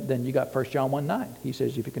 then you got 1 John 1:9. He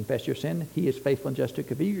says, if you confess your sin, he is faithful and just to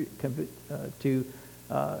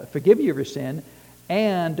forgive you of your sin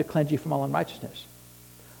and to cleanse you from all unrighteousness,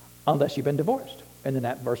 unless you've been divorced. And then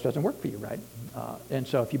that verse doesn't work for you, right? And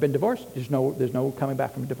so if you've been divorced, there's no coming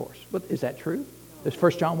back from divorce. But is that true? Does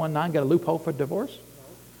 1 John 1:9 got a loophole for divorce?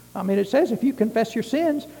 I mean, it says if you confess your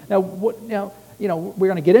sins. Now, we're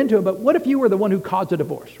going to get into it, but what if you were the one who caused a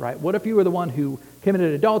divorce, right? What if you were the one who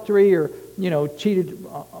committed adultery or, cheated,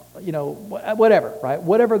 whatever, right?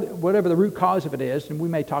 Whatever the root cause of it is, and we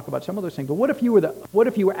may talk about some of those things, but what if you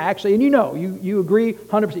were actually, and you agree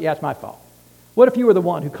 100%, yeah, it's my fault. What if you were the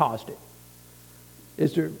one who caused it?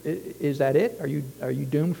 Is that it? Are you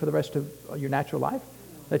doomed for the rest of your natural life?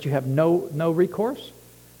 That you have no recourse?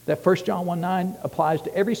 That 1 John 1:9 applies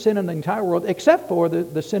to every sin in the entire world except for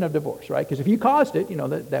the sin of divorce, right? Because if you caused it,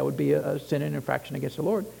 that would be a sin and infraction against the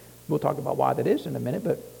Lord. We'll talk about why that is in a minute.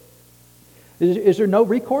 But is there no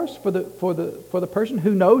recourse for the person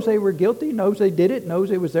who knows they were guilty, knows they did it, knows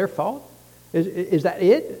it was their fault? Is that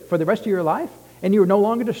it for the rest of your life? And you are no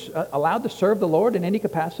longer allowed to serve the Lord in any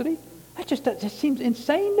capacity? That just seems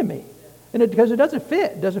insane to me. And because it doesn't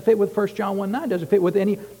fit. It doesn't fit with 1 John 1:9. It doesn't fit with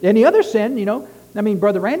any other sin, I mean,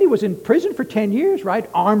 Brother Randy was in prison for 10 years, right?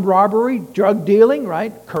 Armed robbery, drug dealing,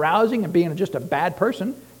 right? Carousing and being just a bad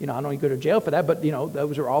person. I don't know he go to jail for that, but,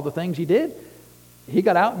 those are all the things he did. He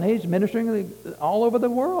got out and he's ministering all over the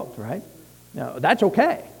world, right? Now, that's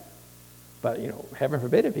okay. But, heaven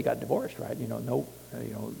forbid if he got divorced, right?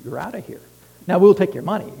 You're out of here. Now, we'll take your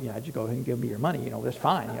money. Just go ahead and give me your money. That's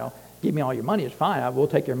fine. Give me all your money. It's fine. We'll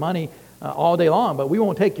take your money all day long, but we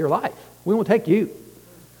won't take your life. We won't take you.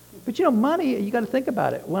 But money, you got to think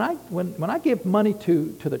about it. When I give money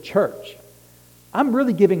to the church, I'm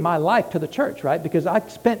really giving my life to the church, right? Because I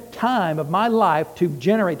spent time of my life to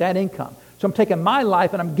generate that income. So I'm taking my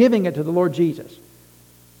life and I'm giving it to the Lord Jesus.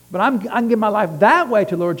 But I can give my life that way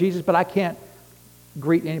to the Lord Jesus, but I can't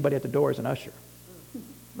greet anybody at the door as an usher.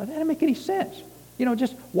 That doesn't make any sense.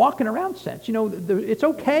 Just walking around sense. It's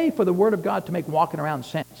okay for the Word of God to make walking around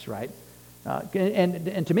sense, right?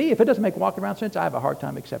 And to me, if it doesn't make walking around sense, I have a hard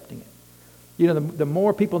time accepting it. The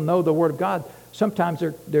more people know the Word of God, sometimes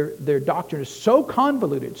their doctrine is so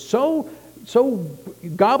convoluted, so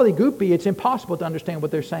gobbledygoopy, it's impossible to understand what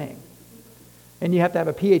they're saying. And you have to have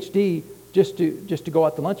a PhD just to go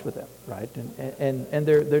out to lunch with them, right? And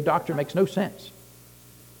their doctrine makes no sense.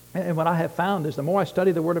 And what I have found is the more I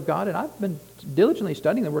study the Word of God, and I've been diligently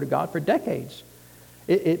studying the Word of God for decades,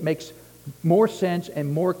 it makes more sense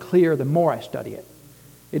and more clear the more I study it.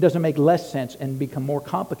 It doesn't make less sense and become more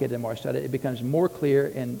complicated the more I study it. It becomes more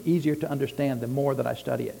clear and easier to understand the more that I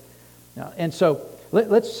study it. Now, and so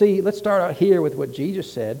let's start out here with what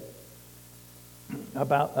Jesus said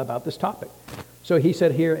about this topic. So he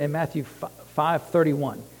said here in Matthew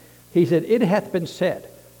 5:31, he said, "It hath been said,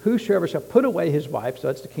 whosoever shall put away his wife," so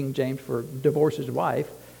that's the King James for divorce his wife,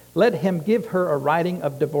 "let him give her a writing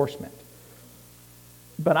of divorcement.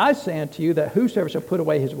 But I say unto you that whosoever shall put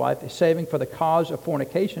away his wife, saving for the cause of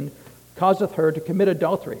fornication, causeth her to commit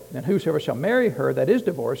adultery. And whosoever shall marry her that is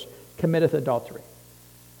divorced, committeth adultery."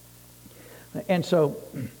 And so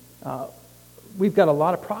we've got a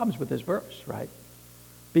lot of problems with this verse, right?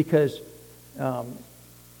 Because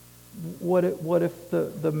what if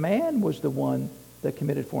the man was the one that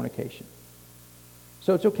committed fornication?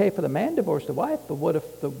 So it's okay for the man to divorce the wife, but what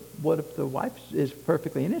if the wife is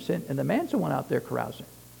perfectly innocent and the man's the one out there carousing?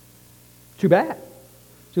 Too bad.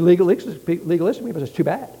 So legalistically, it's too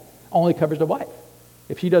bad. Only covers the wife.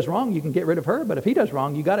 If she does wrong, you can get rid of her, but if he does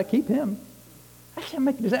wrong, you got to keep him.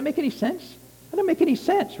 Does that make any sense? That doesn't make any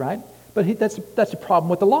sense, right? But that's the problem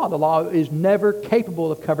with the law. The law is never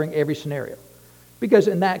capable of covering every scenario. Because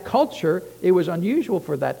in that culture, it was unusual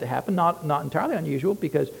for that to happen. Not entirely unusual,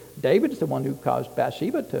 because David is the one who caused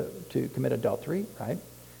Bathsheba to commit adultery, right?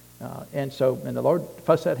 And the Lord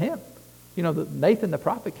fussed at him. Nathan the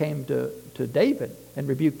prophet came to David and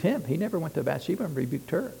rebuked him. He never went to Bathsheba and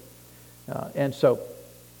rebuked her.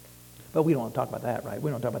 But we don't want to talk about that, right?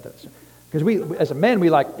 We don't talk about that. Because as a men,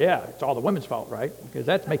 we it's all the women's fault, right? Because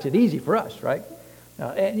that makes it easy for us, right?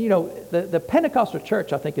 The Pentecostal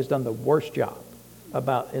church, I think, has done the worst job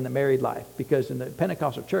in the married life, because in the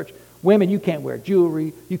Pentecostal church, women, you can't wear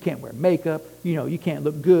jewelry, you can't wear makeup, you can't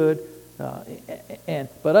look good,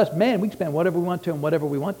 but us men, we can spend whatever we want to and whatever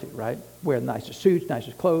we want to, right? Wear the nicest suits,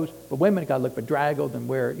 nicest clothes, but women got to look bedraggled and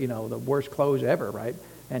wear the worst clothes ever, right?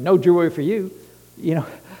 And no jewelry for you.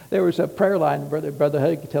 There was a prayer line. Brother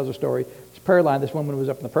Hugg tells a story. It's a prayer line. This woman was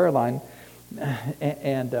up in the prayer line,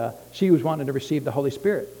 and she was wanting to receive the Holy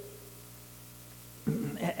Spirit.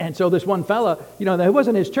 And so this one fella, it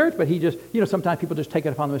wasn't his church, but he just, sometimes people just take it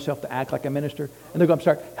upon themselves to act like a minister, and they're going to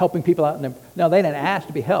start helping people out. No, they didn't ask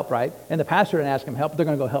to be helped, right? And the pastor didn't ask them help, but they're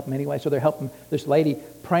going to go help them anyway. So they're helping this lady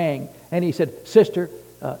praying. And he said, "Sister,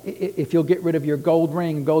 if you'll get rid of your gold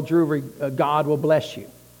ring, gold jewelry, God will bless you."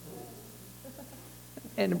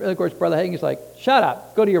 And of course, Brother Hagin's like, "Shut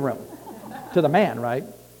up, go to your room," to the man, right?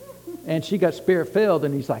 And she got spirit-filled,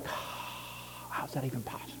 and he's like, "How's that even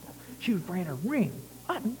possible? She was wearing a ring.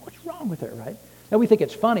 What's wrong with her," right? Now, we think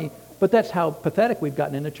it's funny, but that's how pathetic we've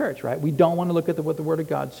gotten in the church, right? We don't want to look at what the Word of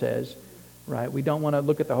God says, right? We don't want to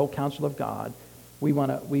look at the whole counsel of God. We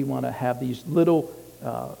want to have these little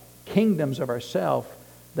kingdoms of ourselves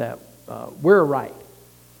that we're right.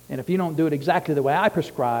 And if you don't do it exactly the way I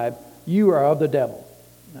prescribe, you are of the devil.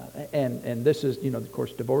 And this is, of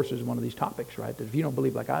course, divorce is one of these topics, right? That if you don't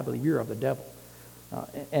believe like I believe, you're of the devil.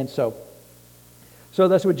 And so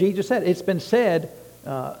that's what Jesus said. It's been said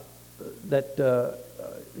that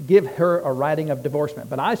give her a writing of divorcement.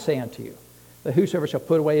 But I say unto you, that whosoever shall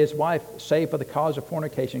put away his wife, save for the cause of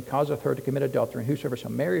fornication, causeth her to commit adultery, and whosoever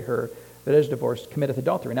shall marry her that is divorced, committeth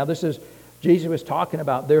adultery. Now this is, Jesus was talking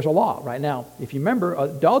about, there's a law right now. If you remember,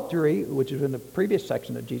 adultery, which is in the previous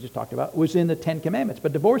section that Jesus talked about, was in the Ten Commandments.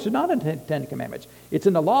 But divorce is not in the Ten Commandments. It's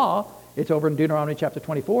in the law. It's over in Deuteronomy chapter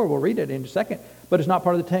 24. We'll read it in a second. But it's not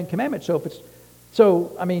part of the Ten Commandments.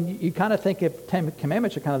 So, you kind of think of 10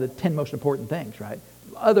 commandments are kind of the 10 most important things, right?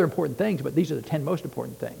 Other important things, but these are the 10 most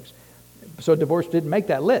important things. So divorce didn't make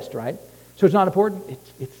that list, right? So it's not important.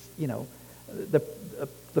 It's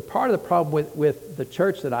the part of the problem with the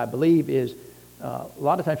church that I believe is a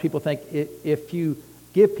lot of times people think if you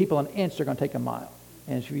give people an inch, they're going to take a mile.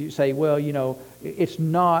 And if you say, well, it's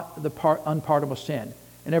not the unpardonable sin.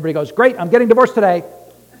 And everybody goes, great, I'm getting divorced today.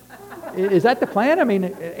 Is that the plan? I mean,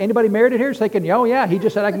 anybody married in here is thinking, oh yeah, he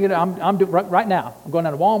just said I can get it. I'm doing right now. I'm going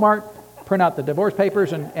down to Walmart, print out the divorce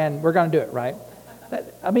papers, and we're going to do it, right?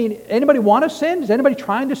 Anybody want to sin? Is anybody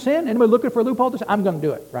trying to sin? Anybody looking for a loophole to sin? I'm going to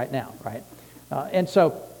do it right now, right? And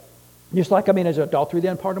so, just like, is adultery the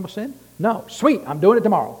unpardonable sin? No. Sweet, I'm doing it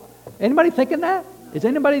tomorrow. Anybody thinking that? Is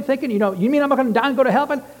anybody thinking, you mean I'm not going to die and go to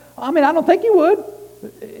heaven? I don't think you would.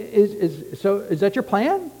 Is that your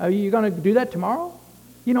plan? Are you going to do that tomorrow?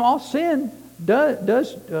 All sin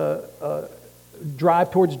does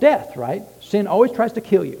drive towards death, right? Sin always tries to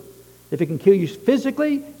kill you. If it can kill you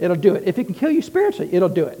physically, it'll do it. If it can kill you spiritually, it'll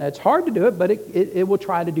do it. Now, it's hard to do it, but it will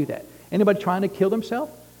try to do that. Anybody trying to kill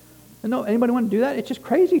themselves? No, anybody want to do that? It's just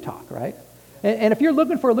crazy talk, right? And if you're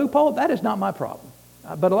looking for a loophole, that is not my problem.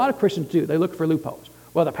 But a lot of Christians do. They look for loopholes.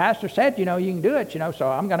 Well, the pastor said, you can do it, so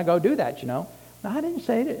I'm going to go do that, No, I didn't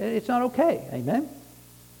say it. It's not okay. Amen?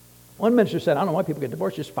 One minister said, I don't know why people get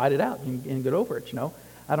divorced, just fight it out and get over it,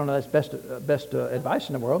 I don't know that's best advice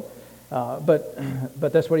in the world, but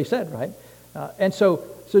that's what he said, right? And so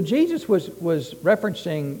Jesus was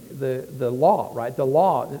referencing the law, right? The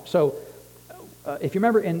law. So if you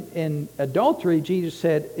remember in adultery, Jesus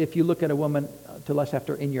said, if you look at a woman to lust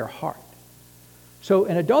after in your heart. So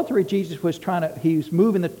in adultery, Jesus was he's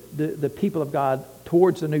moving the people of God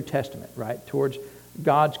towards the New Testament, right? Towards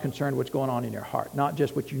God's concerned what's going on in your heart, not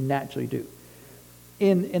just what you naturally do.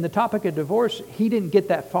 In the topic of divorce, he didn't get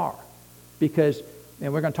that far because,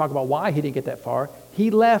 and we're going to talk about why he didn't get that far. He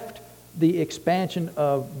left the expansion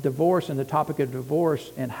of divorce and the topic of divorce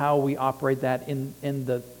and how we operate that in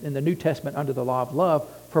the New Testament under the law of love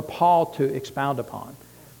for Paul to expound upon.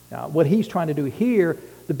 What he's trying to do here,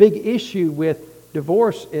 the big issue with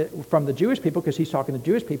divorce from the Jewish people, because he's talking to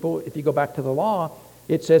Jewish people, if you go back to the law,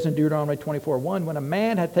 it says in Deuteronomy 24:1, when a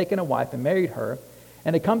man had taken a wife and married her,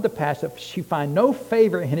 and it come to pass that she find no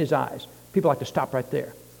favor in his eyes. People like to stop right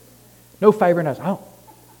there. No favor in his eyes. Oh,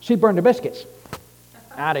 she burned the biscuits.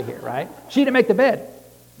 Out of here, right? She didn't make the bed.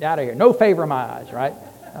 Out of here. No favor in my eyes, right?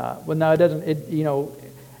 Well, no, it doesn't.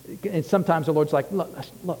 And sometimes the Lord's like,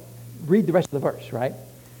 look, read the rest of the verse, right?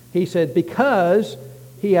 He said, because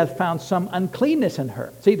he hath found some uncleanness in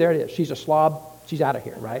her. See, there it is. She's a slob. She's out of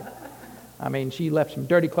here, right? She left some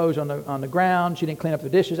dirty clothes on the ground. She didn't clean up the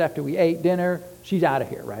dishes after we ate dinner. She's out of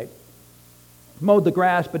here, right? Mowed the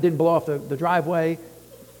grass but didn't blow off the driveway.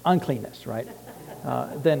 Uncleanness, right?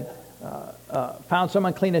 Then found some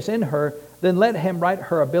uncleanness in her. Then let him write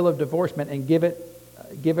her a bill of divorcement and give it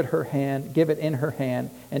in her hand,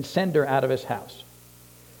 and send her out of his house.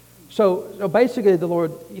 So basically, the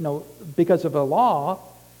Lord, because of the law,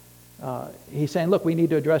 he's saying, look, we need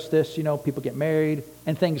to address this. People get married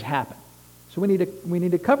and things happen. So we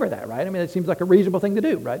need to cover that, right? It seems like a reasonable thing to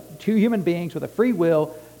do, right? Two human beings with a free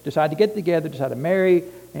will decide to get together, decide to marry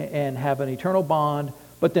and have an eternal bond,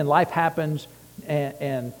 but then life happens,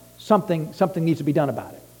 and something needs to be done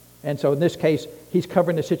about it. And so in this case, he's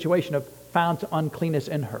covering the situation of found uncleanness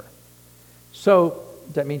in her. So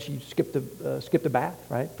does that mean she skipped the bath,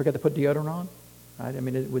 right? Forgot to put deodorant on, right? I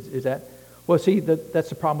mean, is that? Well, see, that's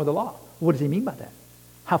the problem with the law. What does he mean by that?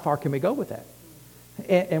 How far can we go with that?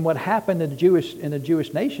 And what happened in the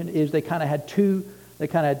Jewish nation is they kind of had two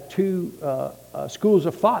schools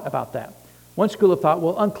of thought about that. One school of thought,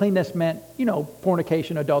 well, uncleanness meant,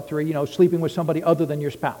 fornication, adultery, sleeping with somebody other than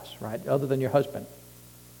your spouse, right? Other than your husband.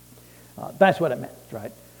 That's what it meant,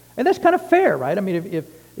 right? And that's kind of fair, right? I mean,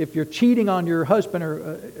 if you're cheating on your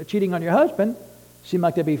husband seem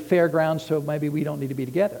like there'd be fair grounds, so maybe we don't need to be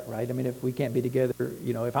together, right? I mean, if we can't be together,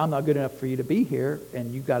 if I'm not good enough for you to be here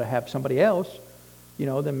and you've got to have somebody else,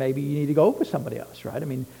 then maybe you need to go with somebody else, right? I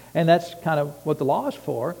mean, and that's kind of what the law is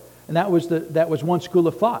for. And that was one school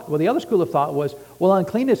of thought. Well, the other school of thought was, well,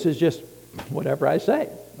 uncleanness is just whatever I say.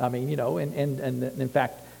 I mean, and in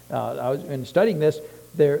fact, I was in studying this.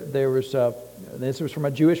 There was this was from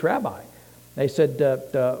a Jewish rabbi. They said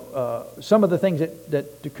some of the things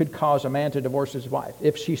that could cause a man to divorce his wife.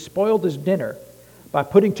 If she spoiled his dinner by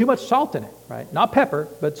putting too much salt in it, right? Not pepper,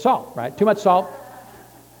 but salt, right? Too much salt,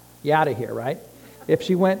 you out of here, right? If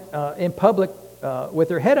she went in public with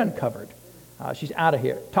her head uncovered, she's out of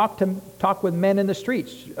here. Talk with men in the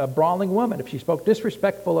streets, a brawling woman. If she spoke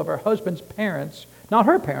disrespectful of her husband's parents, not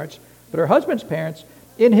her parents, but her husband's parents,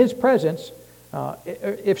 in his presence,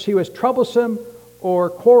 if she was troublesome or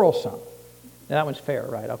quarrelsome. Now, that one's fair,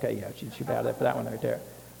 right? Okay, yeah, she's out of there for that one right there.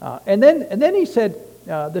 And then he said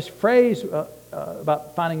this phrase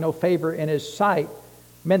about finding no favor in his sight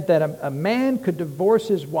meant that a man could divorce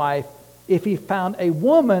his wife if he found a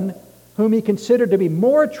woman whom he considered to be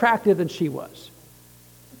more attractive than she was.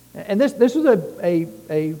 And this was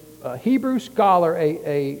a Hebrew scholar,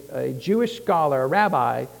 a Jewish scholar, a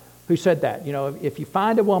rabbi, who said that. If you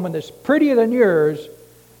find a woman that's prettier than yours,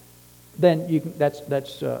 then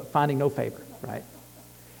that's finding no favor, right?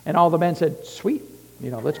 And all the men said, sweet,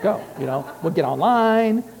 let's go. We'll get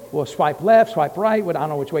online, we'll swipe left, swipe right. I don't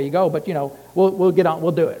know which way you go, but we'll get on,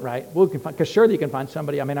 we'll do it, right? Because surely you can find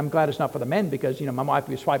somebody. I mean, I'm glad it's not for the men because my wife,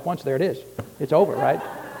 if you swipe once, there it is. It's over, right?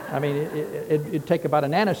 I mean, it'd take about a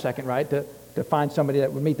nanosecond, right, to find somebody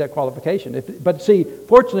that would meet that qualification. But see,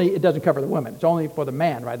 fortunately, it doesn't cover the women. It's only for the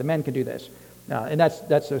man, right? The men can do this. And that's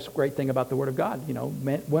the great thing about the Word of God.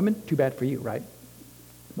 Women, too bad for you, right?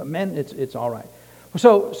 But men, it's all right.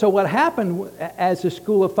 So what happened as the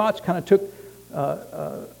school of thoughts kind of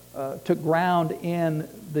took ground in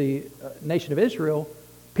the nation of Israel,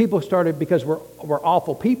 people started, because we're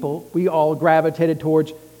awful people, we all gravitated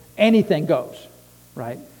towards anything goes,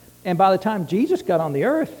 right? And by the time Jesus got on the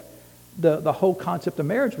earth, the whole concept of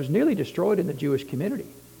marriage was nearly destroyed in the Jewish community,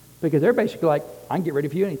 because they're basically like, I can get rid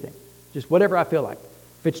of you anything, just whatever I feel like.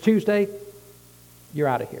 If it's Tuesday, you're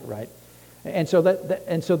out of here, right? And so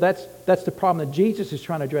that's the problem that Jesus is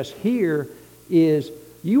trying to address here. Is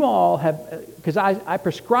you all have, because I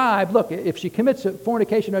prescribe, look, if she commits a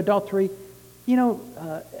fornication or adultery, now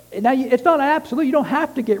it's not absolute. You don't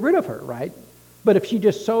have to get rid of her, right? But if she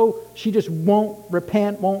just won't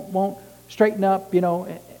repent, won't straighten up,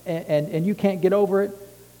 and you can't get over it,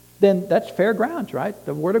 then that's fair grounds, right?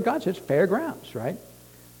 The Word of God says fair grounds, right?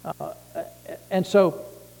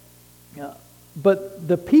 But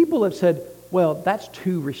the people have said, well, that's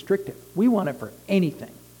too restrictive. We want it for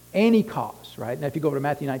anything, any cause, right? Now, if you go over to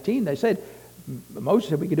Matthew 19, they said, Moses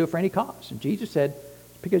said we could do it for any cause. And Jesus said,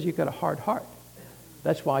 it's because you've got a hard heart.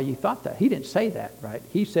 That's why you thought that. He didn't say that, right?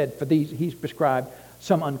 He said for these, he's prescribed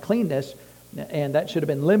some uncleanness, and that should have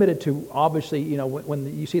been limited to, obviously,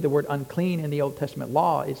 when you see the word unclean in the Old Testament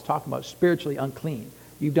law, it's talking about spiritually unclean.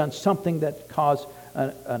 You've done something that caused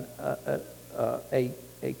a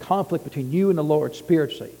conflict between you and the Lord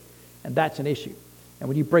spiritually, and that's an issue. And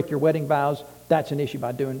when you break your wedding vows, that's an issue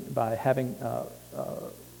by having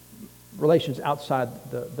relations outside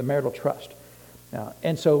the marital trust.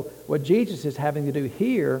 And so what Jesus is having to do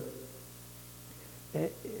here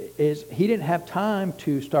is he didn't have time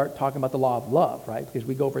to start talking about the law of love, right? Because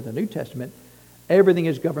we go over in the New Testament, everything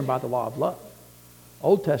is governed by the law of love.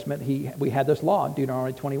 Old Testament, we had this law in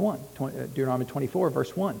Deuteronomy 24,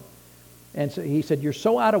 verse 1. And so he said, you're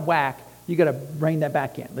so out of whack, you got to rein that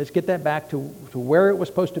back in. Let's get that back to where it was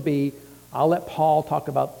supposed to be. I'll let Paul talk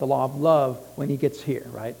about the law of love when he gets here,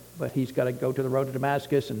 right? But he's got to go to the road to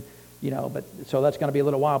Damascus, and so that's going to be a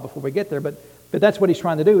little while before we get there. But that's what he's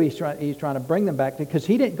trying to do. He's trying to bring them back, because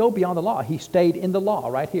he didn't go beyond the law. He stayed in the law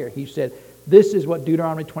right here. He said, this is what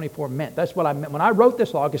Deuteronomy 24 meant. That's what I meant when I wrote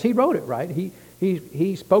this law, because he wrote it, right?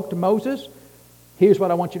 He spoke to Moses. here's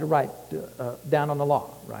what I want you to write down on the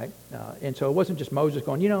law, right? And so it wasn't just Moses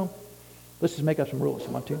going, let's just make up some rules.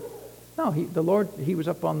 You want to? No, the Lord, he was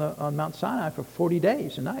up on Mount Sinai for 40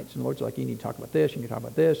 days and nights. And the Lord's like, you need to talk about this, you need to talk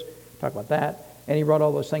about this, talk about that. And he wrote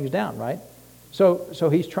all those things down, right? So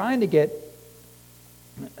he's trying to get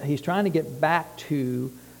back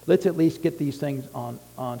to, let's at least get these things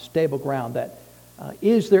on stable ground. That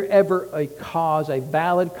is there ever a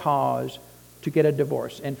valid cause to get a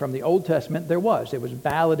divorce? And from the Old Testament, there was. It was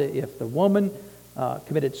valid if the woman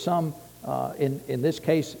committed some, in this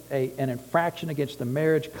case, an infraction against the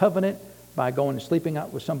marriage covenant by going and sleeping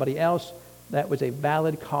out with somebody else. That was a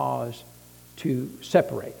valid cause to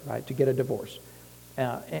separate, right, to get a divorce.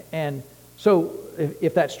 And so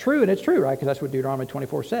if that's true, and it's true, right, because that's what Deuteronomy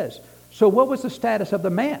 24 says. So what was the status of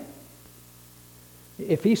the man?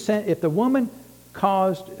 If the woman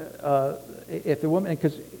caused,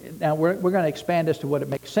 because now we're going to expand as to what it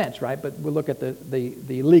makes sense, right? But we'll look at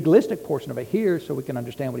the legalistic portion of it here so we can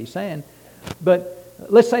understand what he's saying. But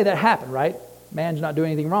let's say that happened, right? Man's not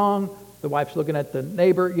doing anything wrong. The wife's looking at the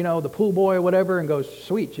neighbor, the pool boy or whatever, and goes,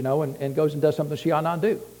 sweet, and goes and does something she ought not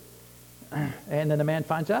do. And then the man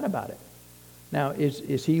finds out about it. Now,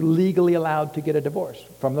 is he legally allowed to get a divorce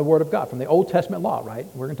from the Word of God, from the Old Testament law, right?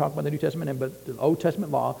 We're going to talk about the New Testament, but the Old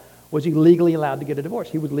Testament law, was he legally allowed to get a divorce?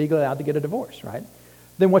 He was legally allowed to get a divorce, right?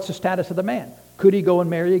 Then what's the status of the man? Could he go and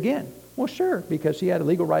marry again? Well, sure, because he had a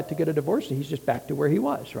legal right to get a divorce, and he's just back to where he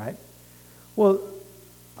was, right? Well,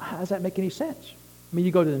 how does that make any sense? I mean,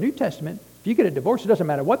 you go to the New Testament, if you get a divorce, it doesn't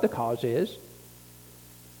matter what the cause is,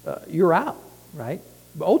 you're out, right?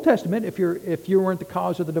 The Old Testament, if you weren't the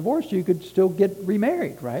cause of the divorce, you could still get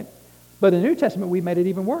remarried, right? But in the New Testament, we made it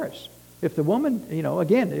even worse. If the woman,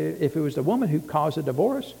 again, if it was the woman who caused the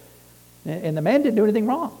divorce, and the man didn't do anything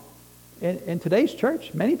wrong. In today's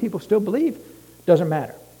church, many people still believe, doesn't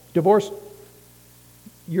matter. Divorce,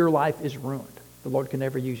 your life is ruined. The Lord can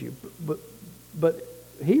never use you. But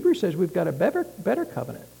Hebrews says we've got a better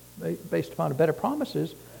covenant based upon better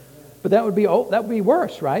promises. But that would be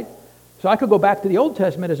worse, right? So I could go back to the Old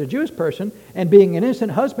Testament as a Jewish person, and being an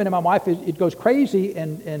innocent husband, and my wife it goes crazy,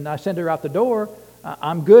 and I send her out the door.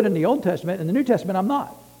 I'm good in the Old Testament. In the New Testament, I'm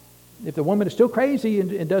not. If the woman is still crazy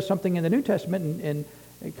and does something in the New Testament and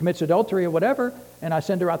commits adultery or whatever, and I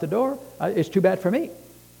send her out the door, it's too bad for me.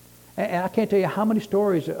 And I can't tell you how many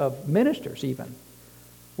stories of ministers even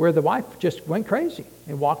where the wife just went crazy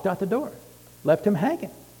and walked out the door, left him hanging.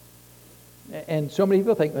 And so many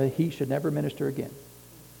people think he should never minister again.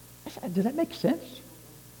 Does that make sense?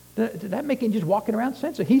 Does that make him just walking around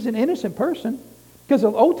sense? He's an innocent person. Because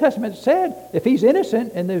the Old Testament said if he's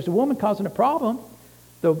innocent and there's a woman causing a problem,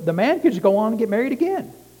 the man could just go on and get married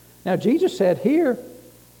again. Now Jesus said here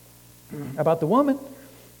about the woman,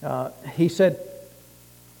 he said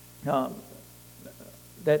that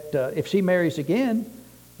if she marries again,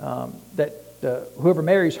 that whoever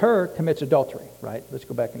marries her commits adultery, right? Let's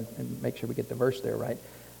go back and make sure we get the verse there, right?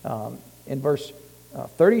 In verse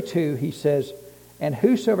 32, he says, and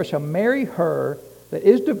whosoever shall marry her that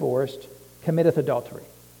is divorced committeth adultery.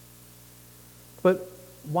 But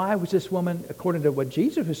why was this woman, according to what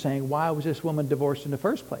Jesus was saying, why was this woman divorced in the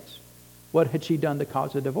first place? What had she done to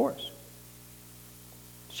cause the divorce?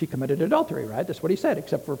 She committed adultery, right? That's what he said,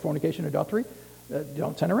 except for fornication and adultery.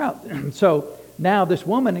 Don't send her out. So now this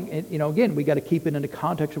woman, again, we got to keep it in the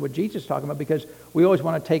context of what Jesus is talking about, because we always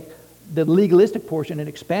want to take the legalistic portion and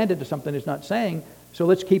expand it to something it's not saying. So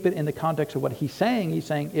let's keep it in the context of what he's saying. He's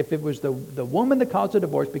saying if it was the woman that caused the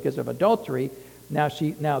divorce because of adultery, now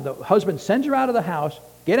the husband sends her out of the house,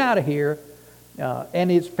 get out of here,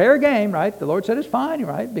 and it's fair game, right? The Lord said it's fine,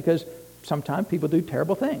 right? Because sometimes people do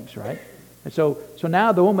terrible things, right? And so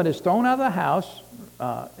now the woman is thrown out of the house,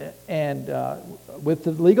 and with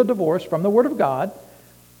the legal divorce from the Word of God.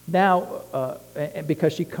 Now,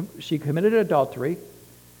 because she committed adultery,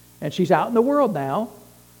 and she's out in the world now.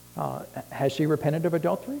 Has she repented of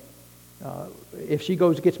adultery? If she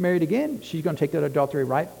gets married again, she's going to take that adultery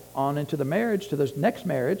right on into the marriage, to this next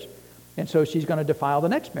marriage, and so she's going to defile the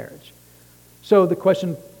next marriage. So the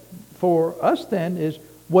question for us then is,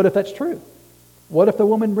 what if that's true? What if the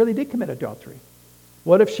woman really did commit adultery?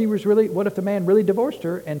 What if the man really divorced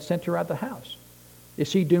her and sent her out of the house? Is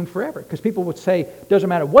she doomed forever? Because people would say, doesn't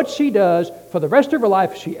matter what she does for the rest of her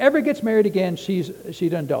life, if she ever gets married again, she's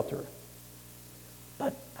an adulterer.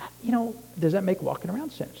 But, does that make walking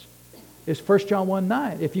around sense? It's 1 John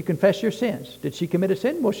 1:9. If you confess your sins, did she commit a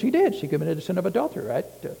sin? Well, she did. She committed a sin of adultery, right?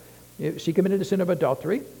 She committed a sin of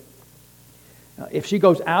adultery. If she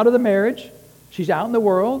goes out of the marriage, she's out in the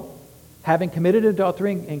world, having committed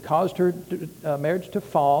adultery and caused her marriage to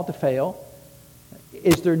fail.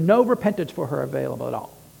 Is there no repentance for her available at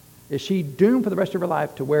all? Is she doomed for the rest of her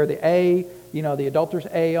life to wear the A, the adulterous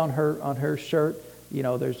A on her shirt?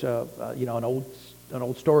 There's an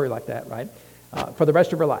old story like that, right? For the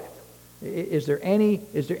rest of her life. Is there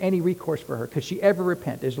any recourse for her? Could she ever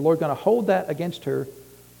repent? Is the Lord going to hold that against her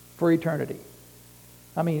for eternity?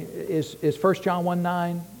 I mean, is 1 John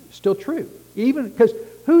 1:9 still true? Even because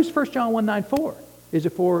who's 1 John 1:9 for? Is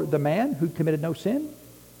it for the man who committed no sin?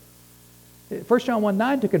 1 John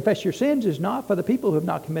 1:9, to confess your sins, is not for the people who have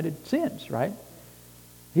not committed sins, right?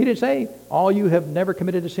 He didn't say, all you have never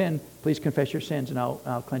committed a sin, please confess your sins and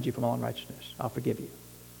I'll cleanse you from all unrighteousness. I'll forgive you.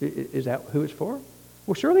 Is that who it's for?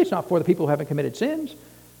 Well, surely it's not for the people who haven't committed sins.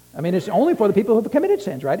 I mean, it's only for the people who have committed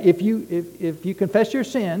sins, right? If you confess your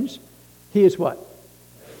sins, he is what?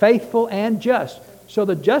 Faithful and just. So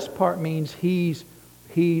the just part means he's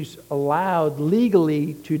allowed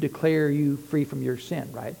legally to declare you free from your sin,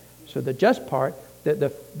 right? So the just part, the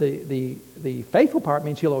faithful part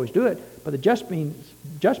means he'll always do it, but the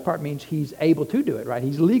just part means he's able to do it, right?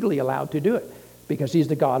 He's legally allowed to do it because he's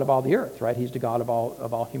the God of all the earth, right? He's the God of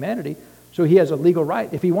all humanity. So he has a legal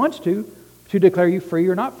right, if he wants to declare you free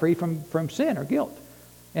or not free from sin or guilt.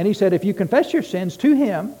 And he said, if you confess your sins to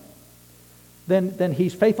him, then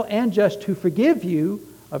he's faithful and just to forgive you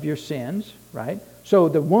of your sins, right? So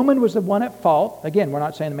the woman was the one at fault. Again, we're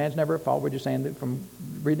not saying the man's never at fault. We're just saying that from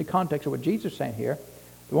reading the context of what Jesus is saying here.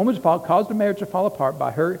 The woman's fault caused the marriage to fall apart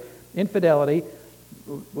by her infidelity,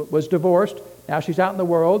 was divorced. Now she's out in the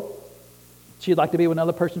world. She'd like to be with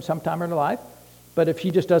another person sometime in her life. But if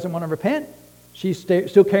she just doesn't want to repent, she's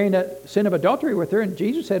still carrying that sin of adultery with her. And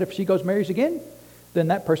Jesus said if she goes marries again, then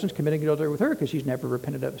that person's committing adultery with her because she's never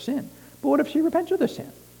repented of sin. But what if she repents of the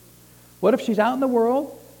sin? What if she's out in the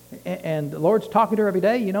world and the Lord's talking to her every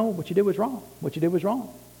day, what you did was wrong. What you did was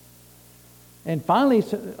wrong. And finally,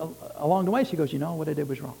 along the way, she goes, what I did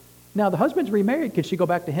was wrong. Now, the husband's remarried. Can she go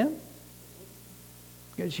back to him?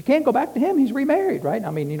 She can't go back to him. He's remarried, right?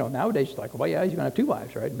 I mean, nowadays, it's like, well, yeah, he's going to have two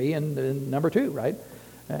wives, right? Me and number two, right?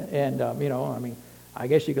 I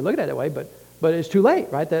guess you could look at it that way, but it's too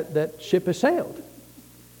late, right? That ship has sailed.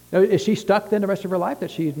 Now, is she stuck then the rest of her life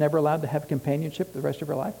that she's never allowed to have companionship the rest of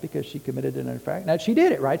her life because she committed an infraction? Now, she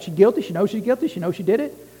did it, right? She's guilty. She knows she's guilty. She knows she did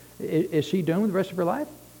it. Is she doomed the rest of her life?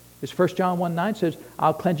 As 1 John 1:9 says,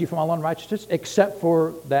 I'll cleanse you from all unrighteousness except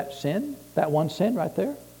for that sin, that one sin right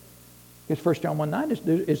there. Because 1 John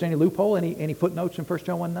 1:9, is there any loophole, any footnotes in 1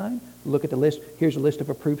 John 1:9? Look at the list. Here's a list of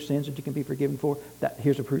approved sins that you can be forgiven for.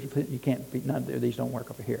 Here's a proof you can't be, none of these don't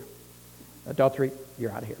work over here. Adultery,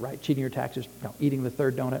 you're out of here, right? Cheating your taxes, no. Eating the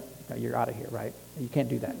third donut, no, you're out of here, right? You can't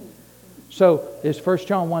do that. So is 1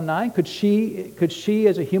 John 1:9, could she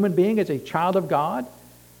as a human being, as a child of God,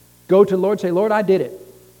 go to the Lord and say, Lord, I did it.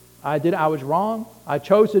 I was wrong. I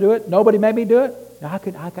chose to do it. Nobody made me do it. I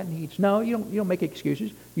got needs. No, you don't make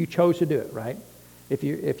excuses. You chose to do it, right? If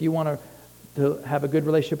you want to have a good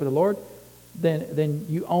relationship with the Lord, then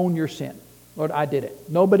you own your sin. Lord, I did it.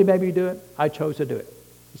 Nobody made me do it. I chose to do it.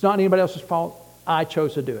 It's not anybody else's fault. I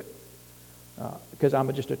chose to do it. Because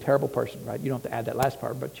I'm just a terrible person, right? You don't have to add that last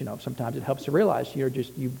part, but sometimes it helps to realize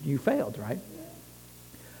you failed, right?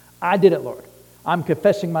 I did it, Lord. I'm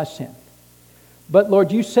confessing my sin. But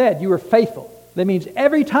Lord, you said you were faithful. That means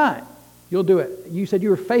every time you'll do it. You said you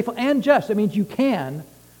were faithful and just. That means you can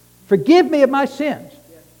forgive me of my sins,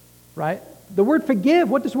 right? The word forgive,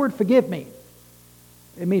 what does the word forgive mean?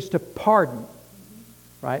 It means to pardon,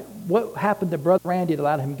 right? What happened to Brother Randy that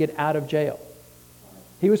allowed him to get out of jail?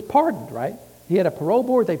 He was pardoned, right? He had a parole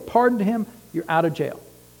board. They pardoned him. You're out of jail.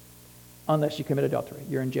 Unless you commit adultery.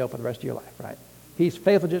 You're in jail for the rest of your life, right? He's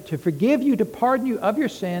faithful to forgive you, to pardon you of your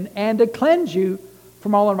sin, and to cleanse you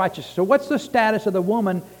from all unrighteousness. So what's the status of the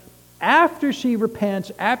woman after she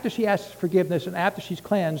repents, after she asks forgiveness, and after she's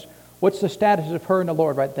cleansed? What's the status of her and the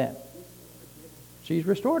Lord right then? She's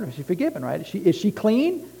restored. She's forgiven, right? Is she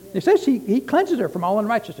clean? It says he cleanses her from all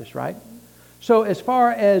unrighteousness, right? So as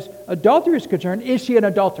far as adultery is concerned, is she an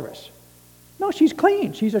adulteress? No, she's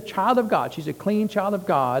clean. She's a child of God. She's a clean child of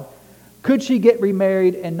God. Could she get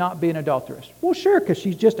remarried and not be an adulteress? Well, sure, because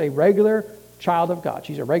she's just a regular child of God.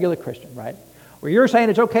 She's a regular Christian, right? Well, you're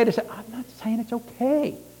saying it's okay to say, I'm not saying it's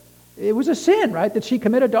okay. It was a sin, right? Did she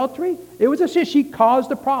commit adultery? It was a sin. She caused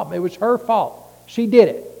the problem. It was her fault. She did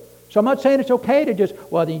it. So I'm not saying it's okay to just,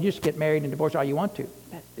 well, then you just get married and divorce all you want to.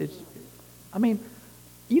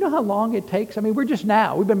 You know how long it takes? We've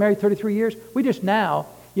been married 33 years. We just now,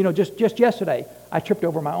 just yesterday, I tripped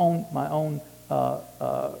over my own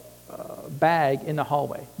bag in the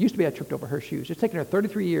hallway. Used to be I tripped over her shoes. It's taken her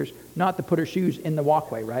 33 years not to put her shoes in the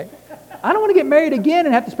walkway, right? I don't want to get married again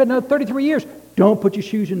and have to spend another 33 years. Don't put your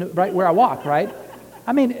shoes in right where I walk, right?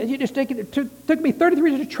 I mean, you just think it took me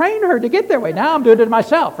 33 years to train her to get that way. Now I'm doing it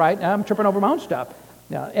myself, right? Now I'm tripping over my own stuff.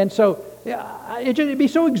 Yeah, and so it'd be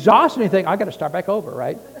so exhausting to think, I got to start back over,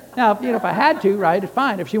 right? Now, if I had to, right, it's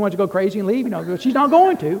fine. If she wants to go crazy and leave, she's not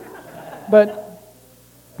going to. But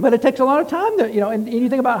it takes a lot of time to, and you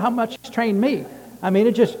think about how much she's trained me. I mean,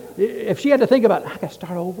 if she had to think about, I got to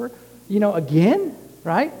start over, again,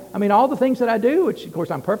 right? I mean, all the things that I do, which of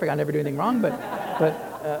course I'm perfect, I never do anything wrong, but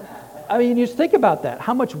I mean, you just think about that,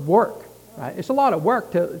 how much work, right? It's a lot of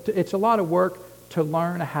work it's a lot of work to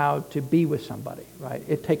learn how to be with somebody, right?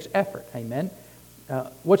 It takes effort, amen?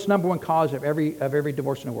 What's number one cause of every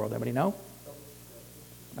divorce in the world? Everybody know?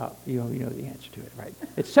 Oh, you know the answer to it, right?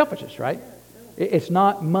 It's selfishness, right? It's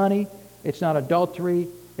not money. It's not adultery.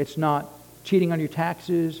 It's not cheating on your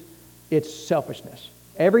taxes. It's selfishness.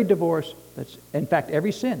 Every divorce, in fact,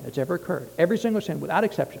 every sin that's ever occurred, every single sin, without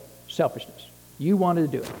exception, selfishness. You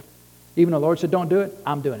wanted to do it. Even though the Lord said, don't do it,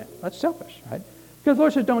 I'm doing it. That's selfish, right? Because the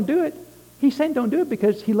Lord says, don't do it. He's saying don't do it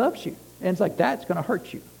because He loves you. And it's like, that's going to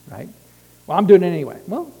hurt you, right? Well, I'm doing it anyway.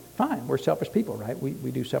 Well, fine. We're selfish people, right?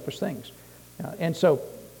 We do selfish things. And so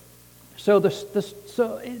does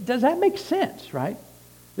that make sense, right?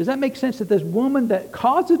 Does that make sense that this woman that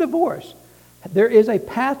caused a divorce, there is a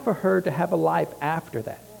path for her to have a life after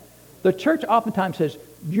that? The church oftentimes says,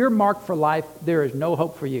 you're marked for life. There is no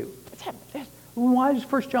hope for you. Why does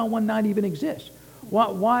 1 John 1:9 even exist?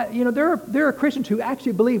 Why? There are Christians who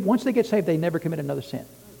actually believe once they get saved, they never commit another sin.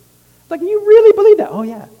 It's like, you really believe that? Oh,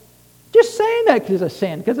 yeah. Just saying that is a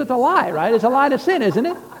sin because it's a lie, right? It's a lie to sin, isn't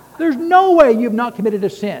it? There's no way you've not committed a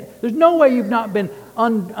sin. There's no way you've not been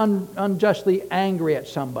unjustly angry at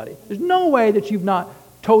somebody. There's no way that you've not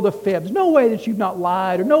told a fib. There's no way that you've not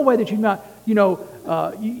lied, or no way that you've not, you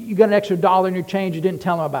got an extra $1 in your change, you didn't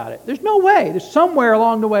tell them about it. There's no way. There's somewhere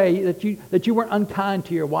along the way that you weren't unkind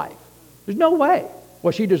to your wife. There's no way.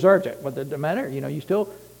 Well, she deserves it. What the matter?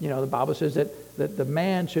 The Bible says that the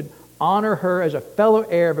man should honor her as a fellow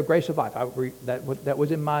heir of a grace of life. That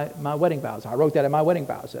was in my wedding vows. I wrote that in my wedding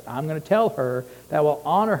vows, that I'm going to tell her that I will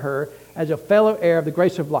honor her as a fellow heir of the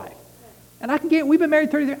grace of life. And we've been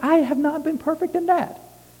married 33 years. I have not been perfect in that.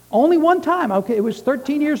 Only one time. Okay, it was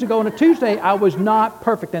 13 years ago on a Tuesday. I was not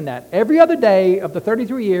perfect in that. Every other day of the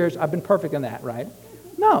 33 years, I've been perfect in that, right?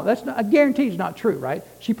 No, that's not, I guarantee it's not true, right?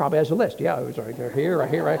 She probably has a list. Yeah, it was right here,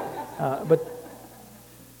 right?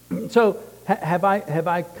 So have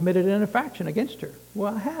I committed an infraction against her?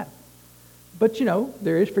 Well, I have. But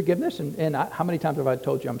there is forgiveness, and how many times have I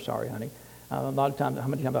told you I'm sorry, honey? A lot of times, how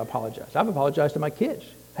many times have I apologized? I've apologized to my kids.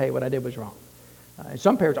 Hey, what I did was wrong. And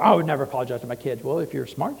some parents, I would never apologize to my kids. Well, if you're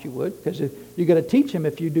smart, you would, because you got to teach them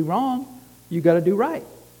if you do wrong, you got to do right.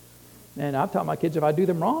 And I've taught my kids if I do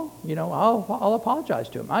them wrong, I'll apologize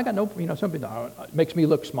to them. I got no, some people, it makes me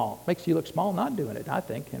look small. Makes you look small not doing it, I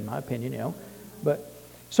think, in my opinion, But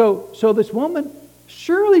so this woman,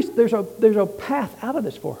 surely there's a path out of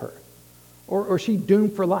this for her, or she's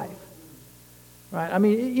doomed for life. Right? I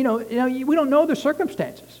mean, we don't know the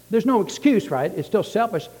circumstances. There's no excuse, right? It's still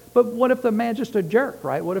selfish. But what if the man's just a jerk,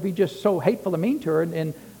 right? What if he's just so hateful and mean to her,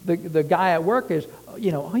 and the guy at work is, oh,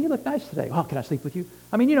 you look nice today. Oh, can I sleep with you?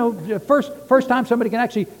 I mean, first time somebody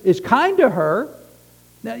is kind to her.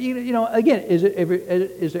 Now, again, is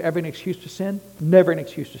there ever an excuse to sin? Never an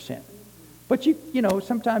excuse to sin. But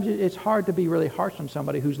sometimes it's hard to be really harsh on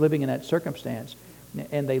somebody who's living in that circumstance,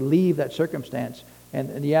 and they leave that circumstance.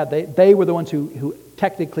 And yeah, they were the ones who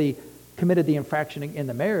technically committed the infraction in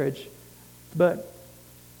the marriage, but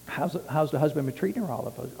how's the husband been treating her all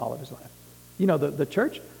of his life? The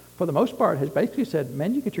church, for the most part, has basically said,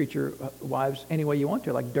 men, you can treat your wives any way you want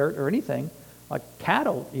to, like dirt or anything, like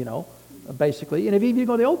cattle, basically. And if you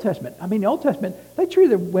go to the Old Testament, the Old Testament, they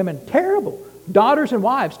treated women terrible. Daughters and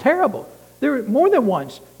wives, terrible. There were more than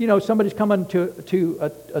once, somebody's coming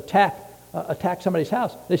to attack somebody's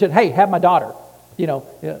house. They said, hey, have my daughter.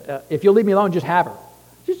 If you'll leave me alone, just have her.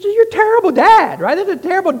 You're a terrible dad, right? That's a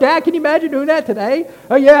terrible dad. Can you imagine doing that today?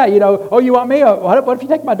 Oh, yeah, oh, you want me? What if you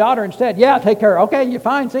take my daughter instead? Yeah, I'll take her. Okay, you're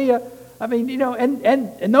fine. See ya. I mean,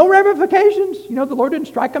 and no ramifications. The Lord didn't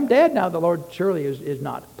strike them dead. Now, the Lord surely is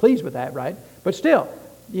not pleased with that, right? But still,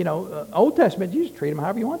 Old Testament, you just treat them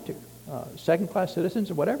however you want to. Second-class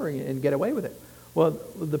citizens or whatever, and get away with it. Well,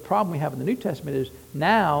 the problem we have in the New Testament is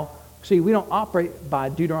now, see, we don't operate by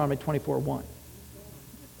Deuteronomy 24:1.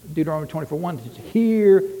 Deuteronomy 24:1,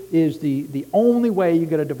 here is the only way you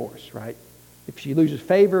get a divorce, right? If she loses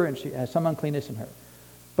favor and she has some uncleanness in her.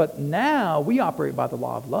 But now we operate by the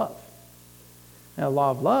law of love. Now, the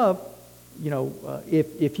law of love,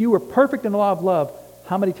 if you were perfect in the law of love,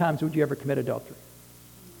 how many times would you ever commit adultery?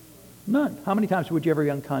 None. How many times would you ever be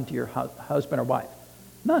unkind to your husband or wife?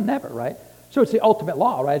 None, never, right? So it's the ultimate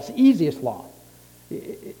law, right? It's the easiest law.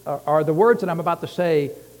 Are the words that I'm about to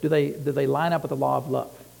say, do they line up with the law of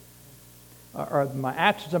love? Are my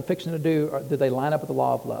actions I'm fixing to do, do they line up with the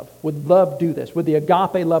law of love? Would love do this? Would the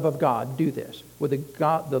agape love of God do this? Would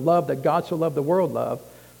the love that God so loved the world love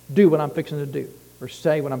do what I'm fixing to do, or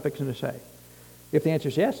say what I'm fixing to say? If the answer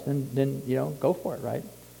is yes, then go for it, right?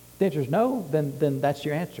 If the answer is no, then that's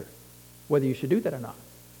your answer, whether you should do that or not.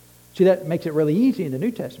 See, that makes it really easy in the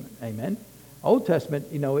New Testament. Amen. Old Testament,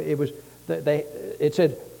 it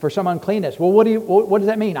said for some uncleanness. Well, what does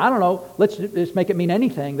that mean? I don't know. Let's just make it mean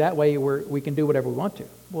anything. That way we can do whatever we want to.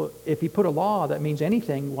 Well, if you put a law that means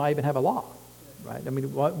anything, why even have a law, right? I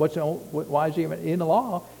mean, why is it even in the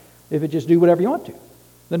law if it just do whatever you want to?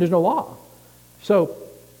 Then there's no law. So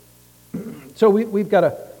we've got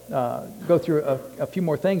to go through a few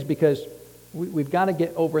more things, because we've got to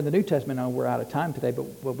get over in the New Testament. I know we're out of time today,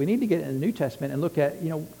 but we need to get in the New Testament and look at,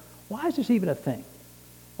 why is this even a thing?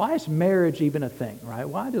 Why is marriage even a thing, right?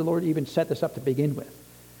 Why did the Lord even set this up to begin with?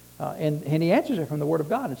 And he answers it from the Word of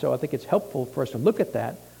God. And so I think it's helpful for us to look at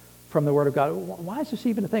that from the Word of God. Why is this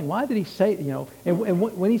even a thing? Why did he say, and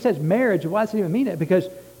when he says marriage, why does he even mean it? Because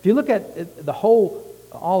if you look at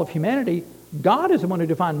all of humanity, God is the one who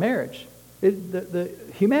defined marriage. The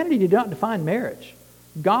humanity did not define marriage.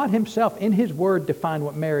 God himself in his word defined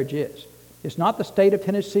what marriage is. It's not the state of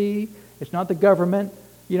Tennessee. It's not the government.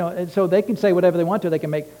 And so they can say whatever they want to. They can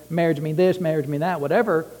make marriage mean this, marriage mean that,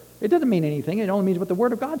 whatever. It doesn't mean anything. It only means what the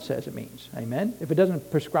Word of God says it means. Amen? If it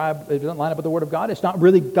doesn't line up with the Word of God, it's not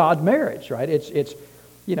really God marriage, right? It's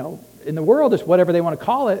in the world, it's whatever they want to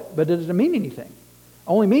call it, but it doesn't mean anything. It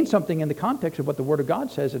only means something in the context of what the Word of God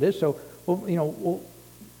says it is. So,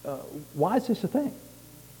 why is this a thing?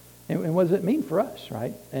 And what does it mean for us,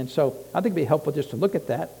 right? And so I think it'd be helpful just to look at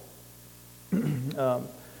that.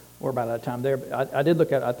 We're about out of time there. But I did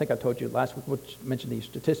look at, I think I told you last week, we'll mention these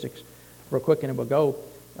statistics real quick and then we'll go.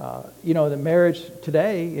 The marriage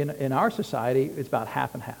today in our society, it's about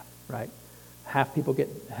half and half, right? Half the people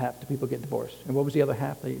get divorced. And what was the other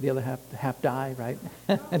half? The other half die, right?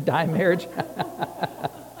 Die in marriage.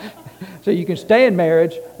 So you can stay in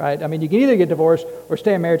marriage, right? I mean, you can either get divorced or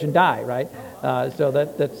stay in marriage and die, right? So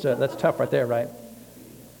that's tough right there, right?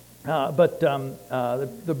 But the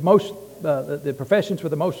professions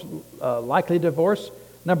with the most likely divorce,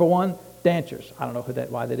 number one, dancers. I don't know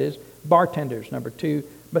why that is. Bartenders, number two.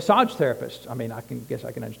 Massage therapists. I mean, I guess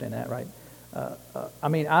I can understand that, right? I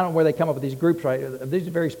don't know where they come up with these groups, right? These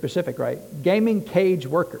are very specific, right? Gaming cage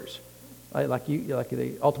workers, right? like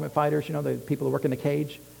the Ultimate Fighters, the people who work in the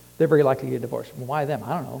cage. They're very likely to get divorced. Well, why them?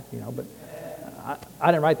 I don't know, but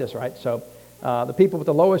I didn't write this, right? So the people with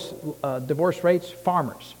the lowest divorce rates,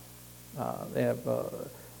 farmers. They have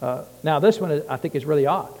now this one I think is really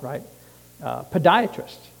odd, right?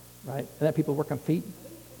 Podiatrists, right? And that people work on feet.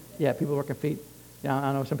 Yeah, people work on feet. Now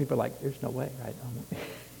I know some people are like, there's no way, right?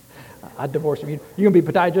 I'd divorce them. You're going to be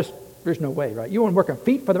a podiatrist? There's no way, right? You want to work on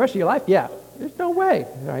feet for the rest of your life? Yeah, there's no way,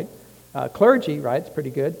 right? Clergy, right? It's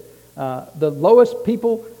pretty good. The lowest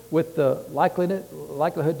people with the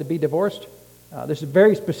likelihood to be divorced, this is a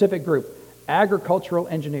very specific group, agricultural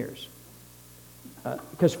engineers.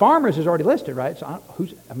 Because farmers is already listed, right? So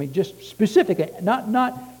just specifically,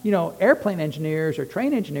 not airplane engineers or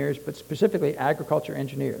train engineers, but specifically agriculture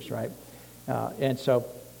engineers, right? And so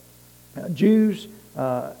Jews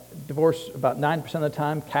divorce about 9% of the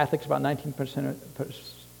time, Catholics about 19%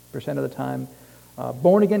 of the time,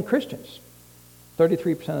 born again Christians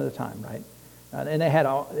 33% of the time, right? And they had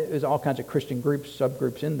all kinds of Christian groups,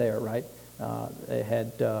 subgroups in there, right? They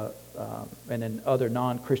had and then other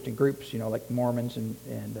non-Christian groups, like Mormons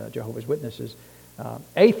and Jehovah's Witnesses.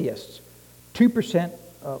 Atheists, 2%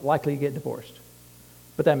 likely to get divorced.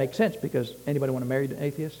 But that makes sense because anybody want to marry an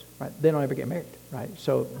atheist, right? They don't ever get married, right?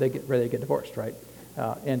 So they get divorced, right?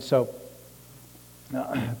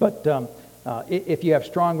 If you have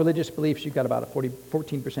strong religious beliefs, you've got about a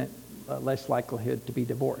 14% less likelihood to be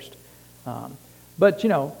divorced. But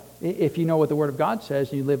if you know what the Word of God says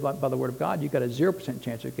and you live by the Word of God, you've got a 0%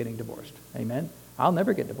 chance of getting divorced. Amen? I'll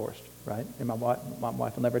never get divorced, right? And my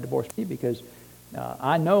wife will never divorce me because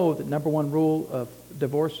I know that number one rule of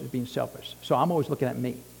divorce is being selfish. So I'm always looking at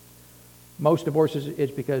me. Most divorces is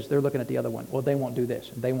because they're looking at the other one. Well, they won't do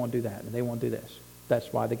this, and they won't do that, and they won't do this.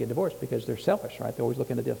 That's why they get divorced, because they're selfish, right? They're always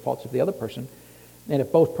looking at the faults of the other person. And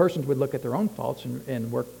if both persons would look at their own faults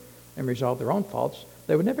and work and resolve their own faults,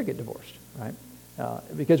 they would never get divorced, right?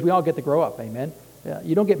 Because we all get to grow up, amen?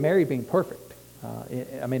 You don't get married being perfect.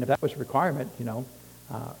 If that was a requirement,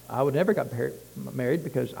 I would never got married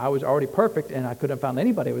because I was already perfect and I couldn't have found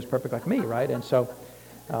anybody who was perfect like me, right? And so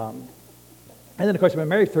And then, of course, I've been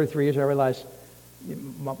married 33 years, I realized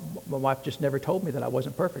my wife just never told me that I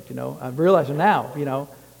wasn't perfect, I'm realizing now,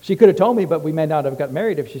 She could have told me, but we may not have got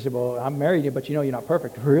married if she said, well, I'm married you, but you're not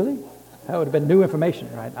perfect. Really? That would have been new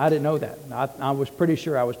information, right? I didn't know that. I was pretty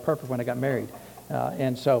sure I was perfect when I got married.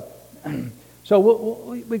 And so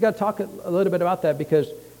we got to talk a little bit about that because,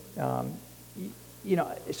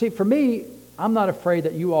 see, for me, I'm not afraid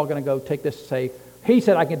that you all are going to go take this and say, he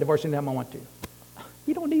said I can divorce anytime I want to.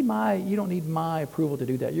 You don't need my approval to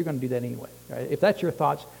do that. You're going to do that anyway. Right? If that's your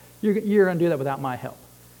thoughts, you're going to do that without my help.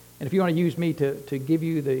 And if you want to use me to give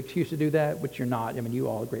you the excuse to do that, which you're not, you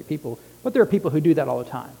all are great people, but there are people who do that all the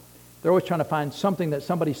time. They're always trying to find something that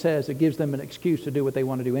somebody says that gives them an excuse to do what they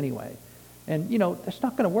want to do anyway. And, that's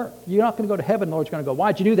not going to work. You're not going to go to heaven. The Lord's going to go,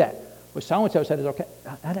 why'd you do that? Well, so-and-so said it's okay.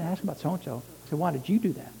 I didn't ask about so-and-so. I said, why did you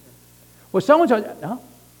do that? Well, so-and-so, no.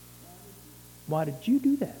 Why did you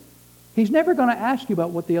do that? He's never going to ask you about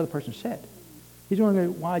what the other person said. He's going to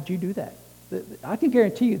go, why'd you do that? I can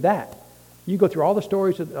guarantee you that. You go through all the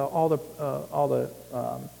stories, all the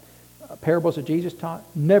parables that Jesus taught,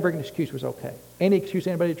 never an excuse was okay. Any excuse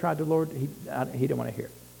anybody tried to the Lord, he didn't want to hear.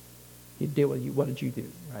 He'd deal with you. What did you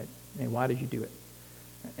do, right? And why did you do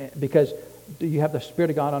it? Because do you have the Spirit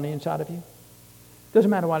of God on the inside of you?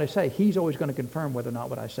 Doesn't matter what I say. He's always going to confirm whether or not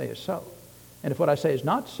what I say is so. And if what I say is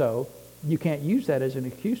not so, you can't use that as an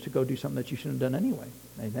excuse to go do something that you shouldn't have done anyway.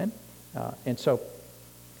 Amen? And so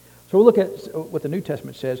we'll look at what the New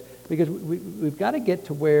Testament says, because we've got to get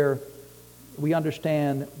to where we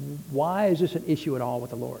understand, why is this an issue at all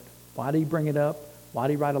with the Lord? Why did he bring it up? Why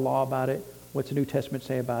did he write a law about it? What's the New Testament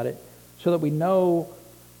say about it? So that we know,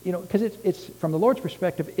 because it's from the Lord's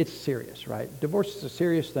perspective, it's serious, right? Divorce is a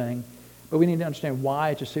serious thing, but we need to understand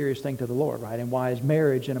why it's a serious thing to the Lord, right? And why is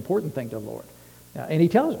marriage an important thing to the Lord? And he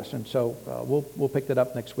tells us, and so we'll pick that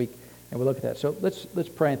up next week, and we'll look at that. So let's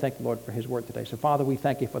pray and thank the Lord for his word today. So, Father, we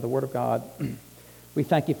thank you for the word of God. We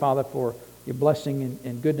thank you, Father, for your blessing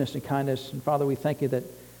and goodness and kindness. And, Father, we thank you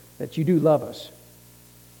that you do love us.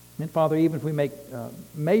 And, Father, even if we make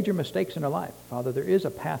major mistakes in our life, Father, there is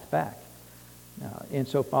a path back. And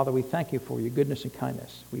so, Father, we thank you for your goodness and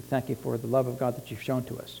kindness. We thank you for the love of God that you've shown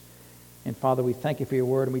to us. And, Father, we thank you for your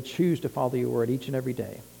word, and we choose to follow your word each and every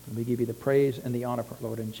day. And we give you the praise and the honor for it,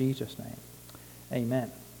 Lord, in Jesus' name.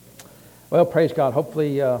 Amen. Well, praise God.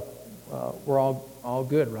 Hopefully we're all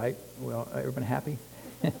good, right? Well, everybody happy?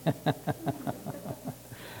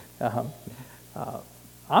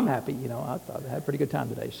 I'm happy. I thought I had a pretty good time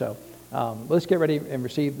today. So let's get ready and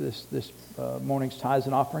receive this morning's tithes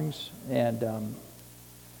and offerings. And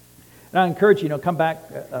I encourage you, come back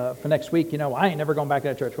for next week. I ain't never going back to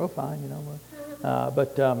that church. Well, fine,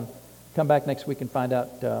 but come back next week and find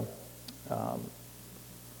out the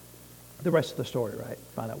rest of the story, right?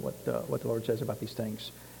 Find out what the Lord says about these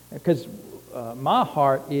things. Because my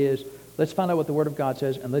heart is, let's find out what the Word of God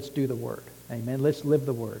says, and let's do the Word. Amen. Let's live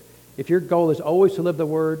the Word. If your goal is always to live the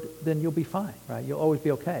Word, then you'll be fine, right? You'll always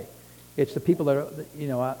be okay. It's the people that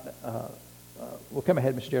are, well, come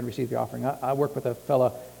ahead, Mr. Jared, and receive the offering. I worked with a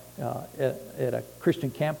fella at a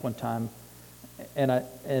Christian camp one time,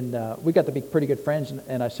 and we got to be pretty good friends.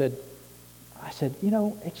 And I said,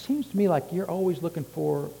 it seems to me like you're always looking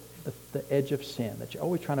for the edge of sin, that you're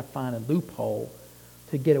always trying to find a loophole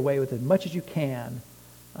to get away with as much as you can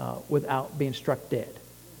without being struck dead.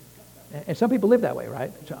 And some people live that way,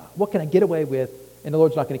 right? So, what can I get away with, and the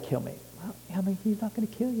Lord's not going to kill me? Well, he's not going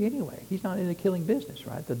to kill you anyway. He's not in the killing business,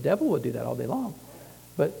 right? The devil would do that all day long.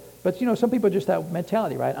 But some people are just that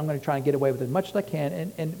mentality, right? I'm going to try and get away with as much as I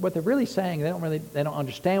can. And what they're really saying, they don't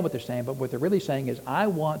understand what they're saying, but what they're really saying is, I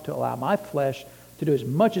want to allow my flesh to do as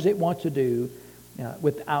much as it wants to do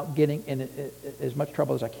without getting in as much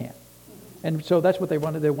trouble as I can. And so that's what they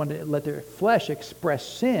wanted. They wanted to let their flesh express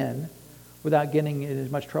sin without getting in as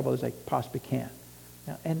much trouble as they possibly can.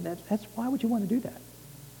 And that's why would you want to do that?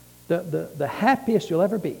 The happiest you'll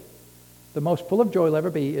ever be, the most full of joy you'll ever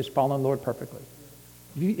be, is following the Lord perfectly.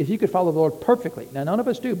 If you could follow the Lord perfectly, now none of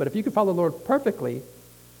us do, but if you could follow the Lord perfectly,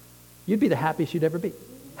 you'd be the happiest you'd ever be.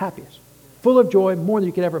 Happiest. Full of joy, more than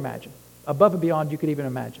you could ever imagine. Above and beyond you could even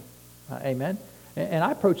imagine. Amen? And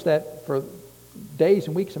I approach that for days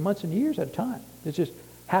and weeks and months and years at a time. It's just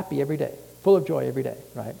happy every day. Full of joy every day,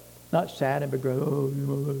 right? Not sad and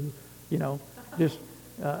begrudged, just...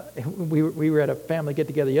 we were at a family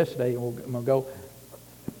get-together yesterday, and we'll go.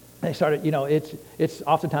 They started, it's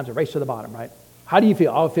oftentimes a race to the bottom, right? How do you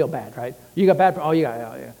feel? Oh, I feel bad, right? You got bad, oh,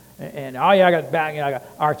 yeah. And, oh, yeah, I got bad, I got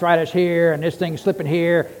arthritis here, and this thing's slipping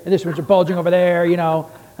here, and this one's bulging over there,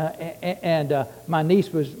 and my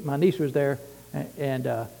niece was there,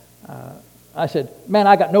 and I said, man,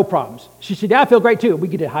 I got no problems. She said, yeah, I feel great too. We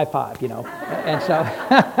get a high five, And so,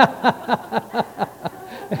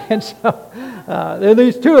 and so at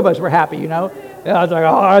least two of us were happy, I was like,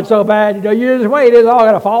 oh, it's so bad. You just wait. It's all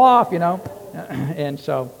going to fall off, And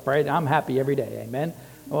so, I'm happy every day. Amen.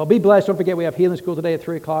 Well, be blessed. Don't forget we have healing school today at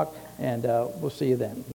 3 o'clock, and we'll see you then.